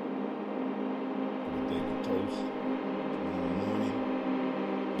 Daily Toast. Morning.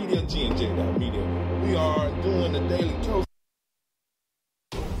 Media, GNJ.Media. We are doing the Daily Toast.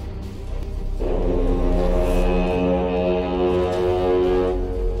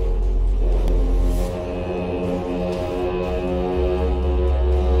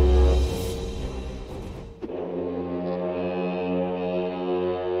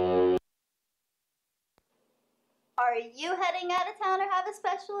 Are you heading out of town or have a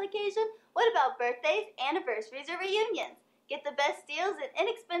special occasion? What about birthdays, anniversaries, or reunions? Get the best deals and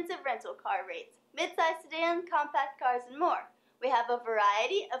inexpensive rental car rates, mid-size sedans, compact cars, and more. We have a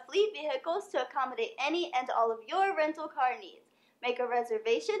variety of fleet vehicles to accommodate any and all of your rental car needs. Make a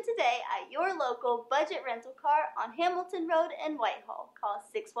reservation today at your local budget rental car on Hamilton Road in Whitehall. Call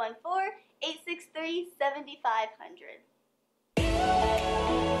 614-863-7500.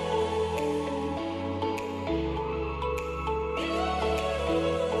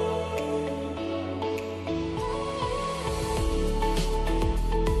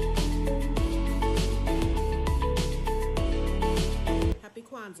 Happy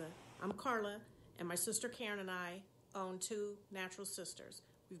Kwanzaa. I'm Carla, and my sister Karen and I own Two Natural Sisters.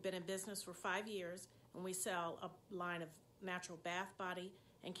 We've been in business for 5 years, and we sell a line of natural bath, body,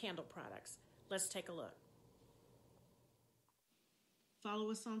 and candle products. Let's take a look.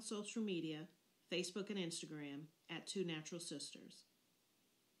 Follow us on social media, Facebook and Instagram, at Two Natural Sisters.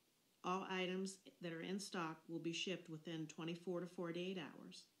 All items that are in stock will be shipped within 24 to 48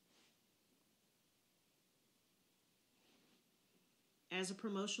 hours. As a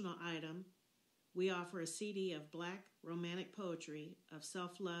promotional item, we offer a CD of Black romantic poetry of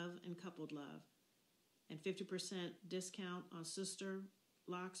self-love and coupled love, and 50% discount on Sister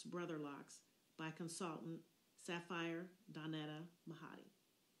Locks, Brother Locks by consultant Sapphire Donetta Mahadi.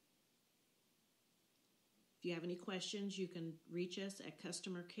 If you have any questions, you can reach us at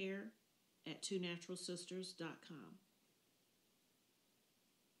customer care at twonaturalsisters.com.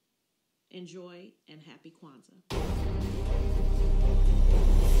 Enjoy and happy Kwanzaa.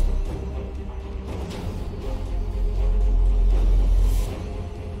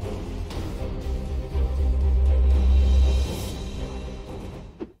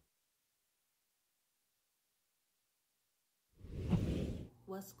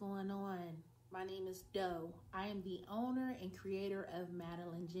 What's going on? My name is Doe. I am the owner and creator of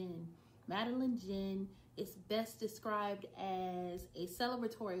Madeline Gin. Madeline Gin is best described as a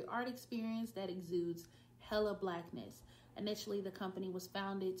celebratory art experience that exudes hella blackness. Initially, the company was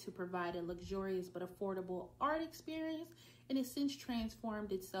founded to provide a luxurious but affordable art experience, and it's since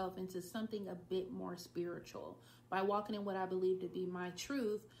transformed itself into something a bit more spiritual. By walking in what I believe to be my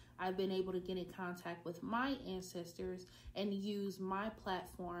truth, I've been able to get in contact with my ancestors and use my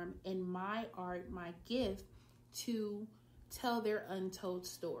platform and my art, my gift, to tell their untold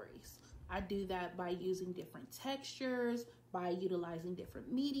stories. I do that by using different textures, by utilizing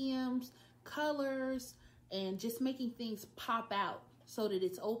different mediums, colors, and just making things pop out so that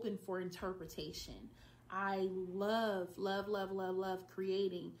it's open for interpretation. I love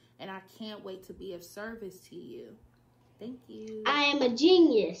creating, and I can't wait to be of service to you. Thank you. I am a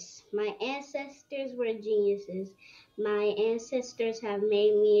genius. My ancestors were geniuses. My ancestors have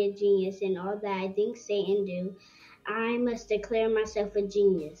made me a genius in all that I think, say, and do. I must declare myself a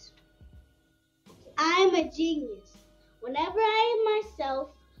genius. I am a genius. Whenever I am myself,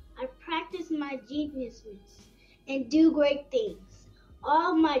 I practice my geniusness and do great things.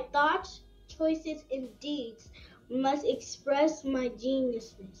 All my thoughts, choices, and deeds must express my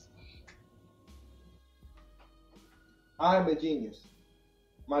geniusness. I am a genius.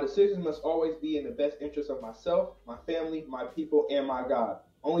 My decisions must always be in the best interest of myself, my family, my people, and my God.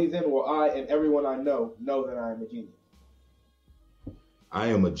 Only then will I and everyone I know that I am a genius. I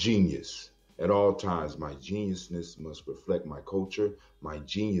am a genius. At all times, my geniusness must reflect my culture. My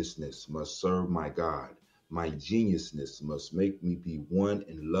geniusness must serve my God. My geniusness must make me be one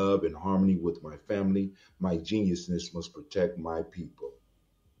in love and harmony with my family. My geniusness must protect my people.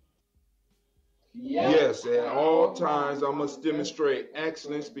 Yes, at all times I must demonstrate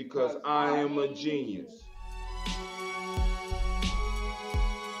excellence because I am a genius.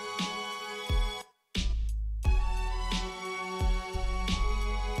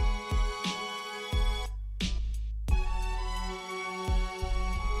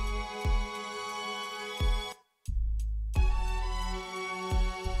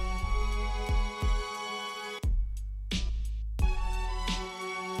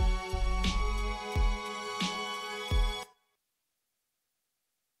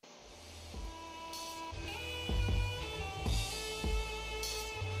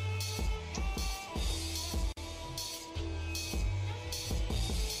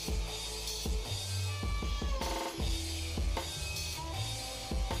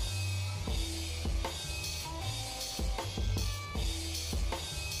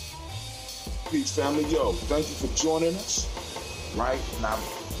 Peace, family. Yo, thank you for joining us. Right? And I'm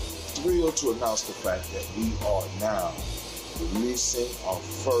thrilled to announce the fact that we are now releasing our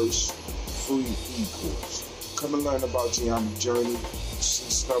first free e-course. Come and learn about Gye-Nyame journey,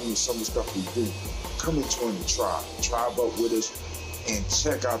 see some of the stuff we do. Come and join the tribe. Tribe up with us and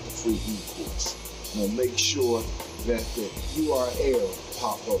check out the free e-course. I'm going to make sure that the URL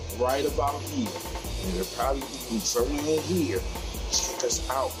pop up right about here. And it'll probably be somewhere in here. Check us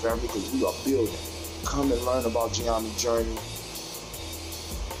out, family, because we are building. Come and learn about Gye-Nyame journey,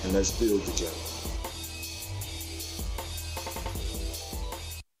 and let's build together.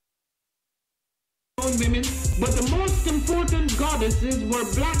 Women, but the most important goddesses were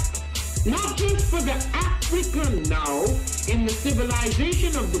black, not just for the African now in the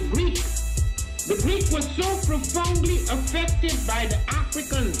civilization of the Greek. The Greek was so profoundly affected by the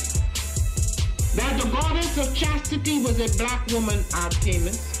Africans that the goddess of chastity was a black woman,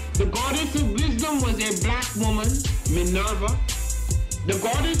 Artemis. The goddess of wisdom was a black woman, Minerva. The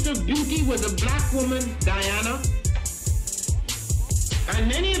goddess of beauty was a black woman, Diana. And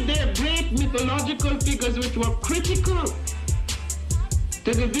many of their great mythological figures which were critical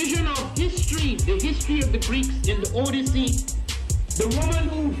to the vision of history, the history of the Greeks in the Odyssey. The woman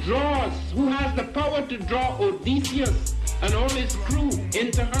who draws, who has the power to draw Odysseus and all his crew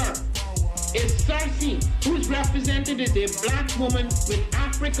into her, is Circe, who is represented as a black woman with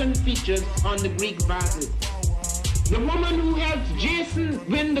African features on the Greek vases. The woman who helps Jason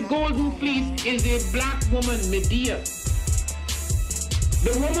win the Golden Fleece is a black woman, Medea.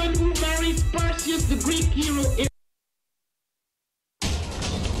 The woman who marries Perseus, the Greek hero, is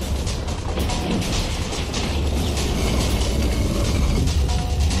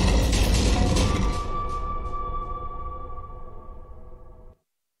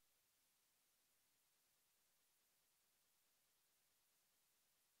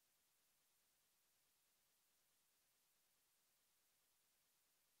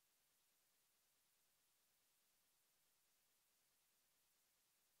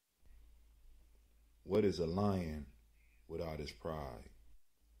What is a lion without his pride?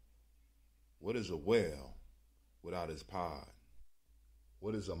 What is a whale without his pod?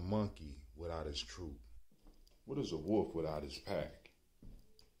 What is a monkey without his troop? What is a wolf without his pack?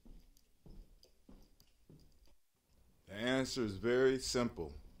 The answer is very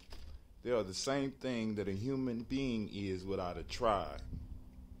simple. They are the same thing that a human being is without a tribe.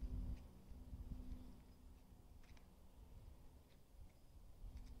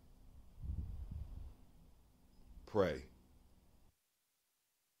 Pray.